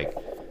that. But like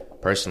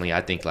personally,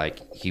 I think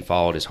like he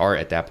followed his heart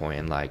at that point,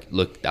 and like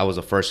look, that was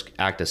the first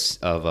act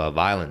of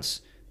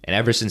violence, and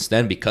ever since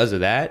then, because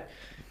of that,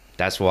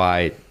 that's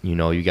why, you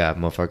know, you got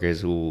motherfuckers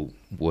who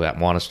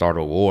want to start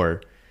a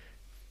war.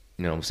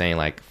 You know what I'm saying?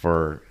 Like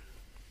for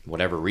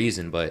whatever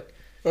reason, but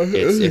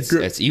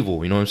it's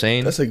evil. You know what I'm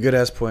saying? That's a good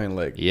ass point.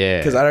 Like, Yeah.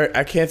 because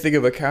I can't think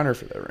of a counter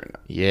for that right now.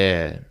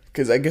 Yeah,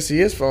 Because I guess he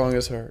is following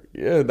his heart.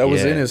 Yeah, that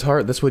was Yeah. in his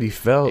heart. That's what he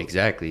felt.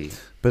 exactly.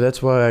 But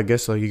that's why I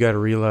guess like you got to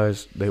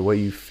realize that what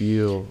you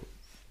feel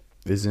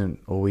isn't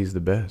always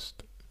the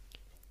best.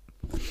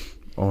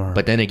 Or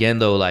But then again,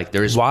 though, like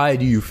there's why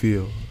do you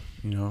feel?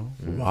 You know,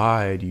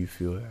 why do you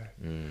feel that?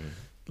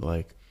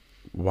 Like,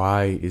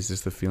 why is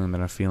this the feeling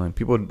that I'm feeling?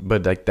 People,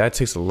 but like that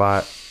takes a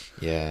lot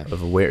yeah,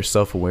 of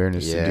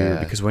self-awareness to do,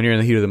 Yeah. because when you're in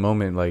the heat of the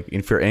moment, like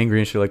if you're angry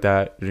and shit like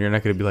that, you're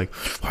not gonna be like,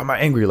 why am I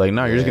angry? Like,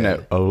 no, you're just Yeah.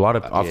 gonna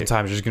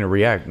oftentimes you're just gonna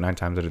react 9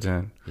 times out of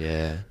 10.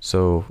 yeah,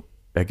 So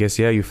I guess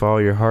yeah, you follow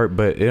your heart,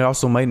 but it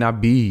also might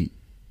not be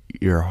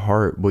your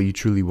heart what you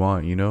truly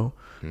want. You know,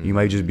 you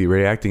might just be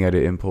reacting at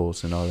an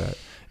impulse and all that,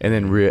 and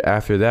then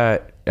after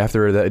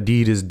that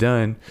deed is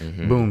done,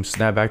 boom,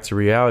 snap back to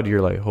reality.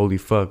 You're like, holy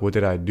fuck, what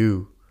did I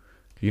do?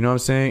 You know what I'm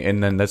saying?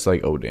 And then that's like,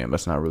 oh damn,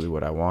 that's not really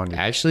what I wanted.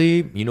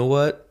 Actually, you know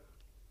what?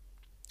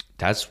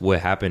 That's what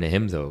happened to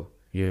him, though.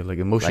 Yeah, like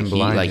emotion Like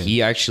blinding.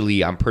 he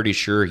actually, I'm pretty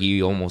sure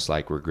he almost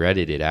like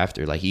regretted it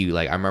after. Like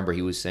I remember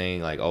he was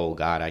saying like, "Oh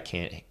God, I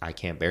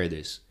can't bear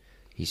this,"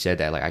 he said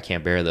that like I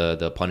can't bear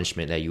the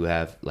punishment that you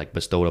have like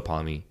bestowed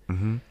upon me.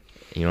 Mm-hmm.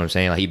 You know what I'm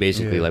saying? Like he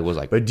basically Yeah. like was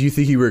like, But do you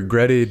think he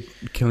regretted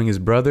killing his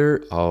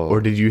brother, Oh.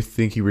 or did you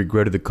think he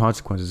regretted the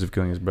consequences of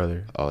killing his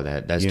brother? oh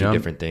that's You two know?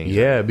 different things.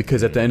 Yeah,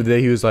 because at the end of the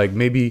day, he was like,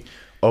 maybe,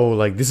 oh,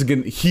 like this is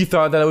good. He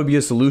thought that would be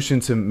a solution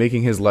to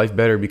making his life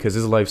better because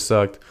his life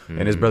sucked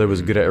and his brother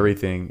was good at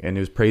everything and he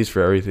was praised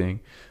for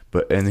everything.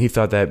 And he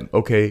thought that,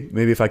 okay,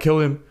 maybe if I kill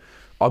him,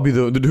 I'll be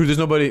the dude. There's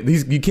nobody.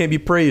 You can't be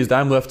praised.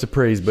 I'm left to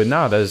praise. But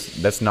nah,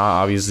 that's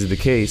not obviously the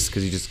case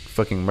because he just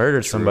fucking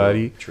murdered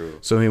somebody. True.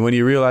 So I mean, when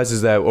he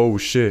realizes that, oh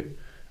shit,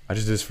 I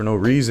just did this for no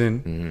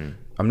reason.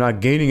 I'm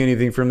not gaining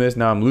anything from this.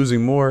 Now I'm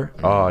losing more.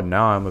 Oh,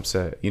 now I'm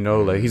upset. You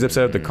know, like he's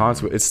upset at the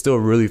consequence. It's still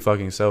really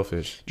fucking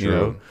selfish. You True.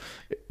 know,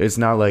 it's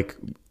not like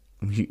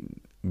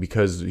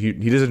because he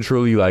doesn't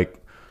truly like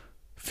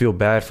feel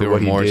bad for Feel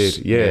what remorse.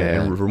 he did. Yeah,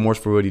 Yeah. and remorse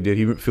for what he did.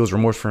 He feels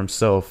remorse for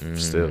himself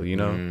still. You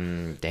know,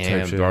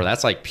 Damn, shit. bro,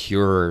 that's like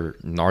pure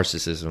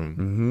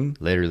narcissism,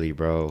 literally,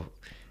 bro.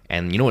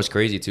 And you know what's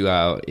crazy too?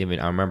 I'm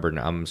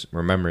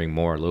remembering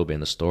more a little bit in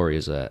the story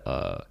is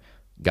that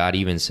God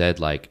even said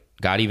like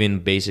God even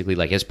basically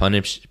like his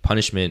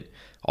punishment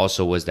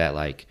also was that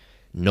like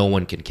no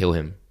one can kill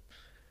him.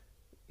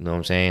 You know what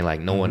I'm saying?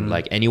 Like no one,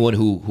 like anyone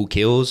who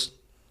kills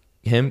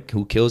him,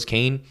 who kills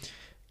Cain,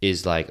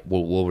 is like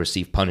will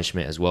receive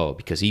punishment as well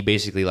because he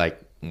basically like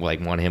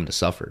wanted him to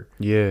suffer.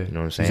 yeah. You know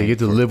what I'm So saying? you get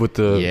to live with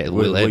the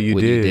what you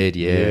did.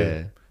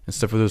 Yeah.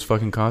 Instead for those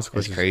fucking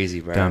consequences. It's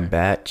crazy, bro. Dumb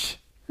batch.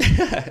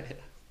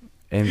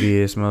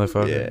 Envious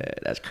motherfucker. Yeah,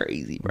 that's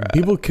crazy, bro.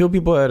 People kill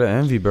people out of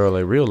envy, bro.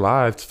 Like real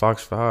life,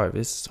 Fox 5.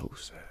 It's so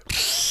sad.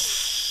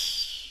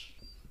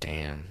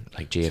 Damn,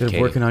 like Instead of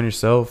JFK. working on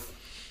yourself,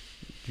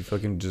 you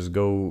fucking just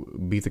go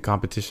beat the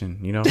competition,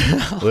 you know?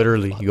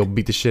 Literally, you go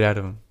beat the shit out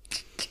of them.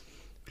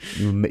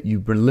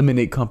 You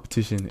eliminate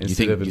competition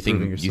instead of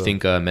improving yourself. You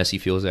think Messi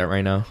feels that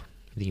right now?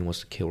 You think he wants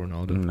to kill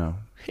Ronaldo? No.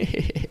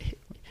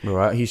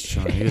 Bro, he's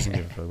chilling. He doesn't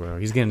give a fuck, bro.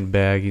 He's getting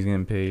bag. He's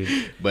getting paid.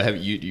 But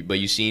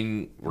you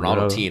seen Ronaldo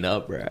Bro. teeing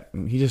up, bro?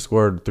 He just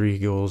scored 3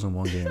 goals in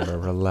one game, bro.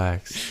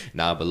 Relax.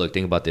 Nah, but look,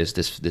 think about this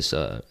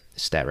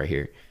stat right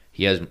here.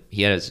 He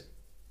has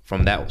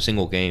from that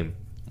single game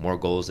more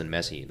goals than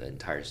Messi the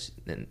entire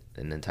season.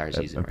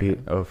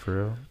 Right now. Oh,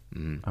 for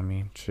real? I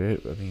mean,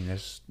 shit. I mean,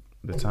 that's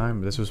the time.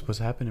 That's what's supposed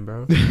to happen,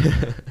 bro.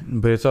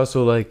 But it's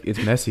also like, it's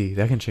Messi.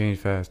 That can change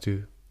fast,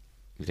 too.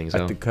 You think so?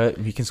 At the cut,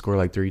 he can score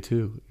like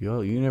 3-2.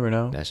 Yo, you never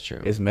know. That's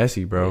true. It's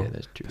Messi, bro. Yeah,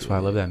 that's true. That's why I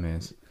love that man.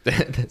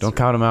 That's Don't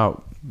count him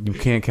out. You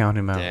can't count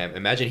him out. Damn,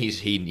 imagine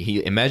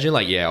he imagine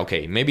like yeah,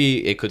 okay,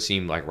 maybe it could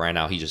seem like right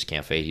now he just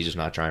can't fade. He's just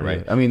not trying,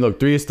 right? Yeah. I mean, look,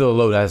 3 is still a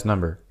low ass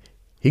number.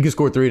 He can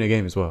score 3 in a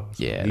game as well.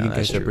 So Yeah, he no, can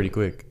that's catch up true. pretty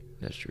quick.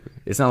 That's true.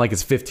 It's not like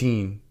it's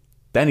 15.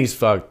 Then he's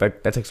fucked.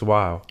 That takes a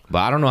while. But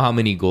I don't know how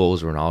many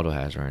goals Ronaldo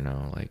has right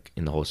now, like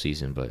in the whole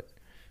season. But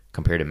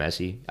compared to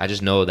Messi, I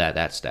just know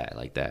that stat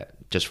like that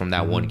just from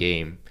that one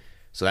game.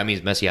 So that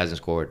means Messi hasn't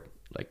scored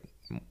like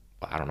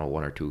I don't know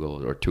 1 or 2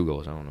 goals or 2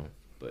 goals. I don't know,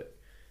 but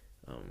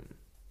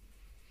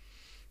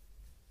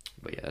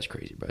yeah, that's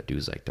crazy, bro.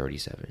 Dude's like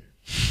 37.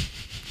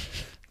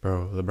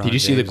 Bro, LeBron Did you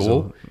see the James,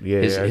 goal? Yeah,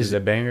 His a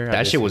banger. I That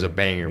did shit see was a it.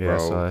 banger, Yeah,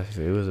 bro. so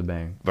it was a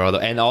bang. Bro,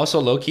 and also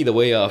low key the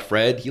way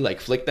Fred he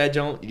like flicked that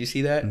jump. Did you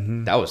see that?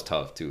 That was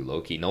tough too, low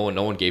key. No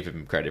one gave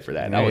him credit for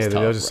that. That was tough.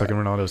 That was just bro. sucking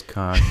Ronaldo's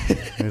cock.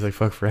 He was like,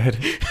 "Fuck Fred."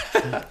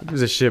 He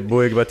was a shit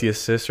boy about the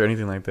assist or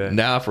anything like that.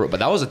 Nah, but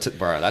that was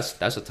bro.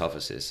 That's a tough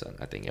assist, son,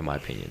 I think, in my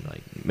opinion.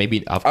 Like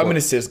maybe I'm an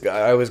assist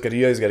guy. You always got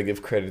to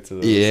give credit to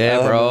those. Yeah,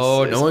 I'm an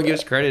bro. assist No one guy.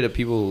 gives credit to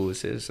people who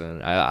assist.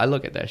 Son. I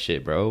look at that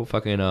shit, bro.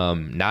 Fucking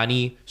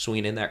Nani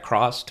swinging in that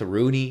cross to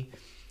Rooney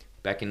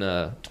back in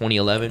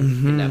 2011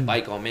 in that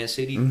bike on Man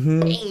City.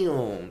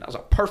 Damn, that was a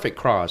perfect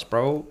cross,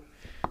 bro.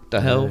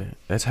 The hell? Yeah,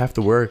 that's half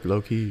the work, low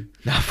key.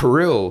 Nah, for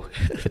real.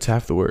 It's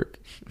half the work.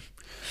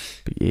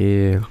 But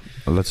yeah,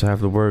 let's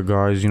have the work,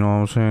 guys. You know what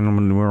I'm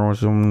saying? We're on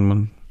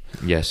some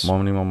Yes.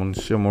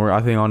 more.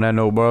 I think on that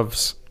note,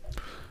 bruv,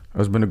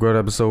 it's been a great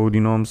episode.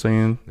 You know what I'm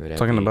saying? Good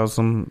Talking epi. about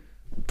some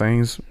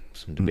things,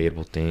 Some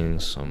debatable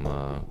things, some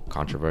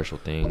controversial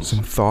things.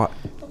 some thought,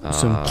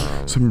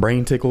 some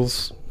brain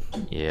tickles.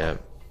 Yeah.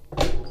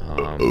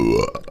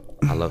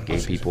 I love gay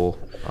people.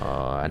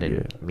 I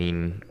didn't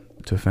mean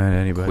To offend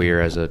anybody. queer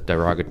as a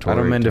derogatory I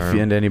don't mean to term.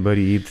 offend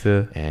anybody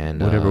either.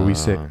 And whatever we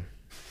say,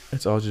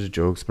 it's all just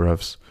jokes,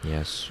 bruv.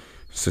 Yes.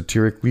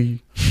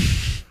 Satirically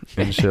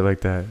and shit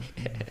like that.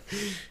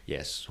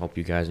 Yes. Hope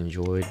you guys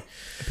enjoyed.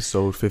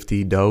 Episode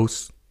 50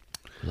 dose.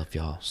 Love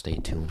y'all. Stay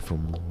tuned for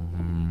more.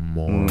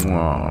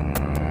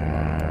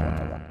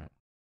 Mwah.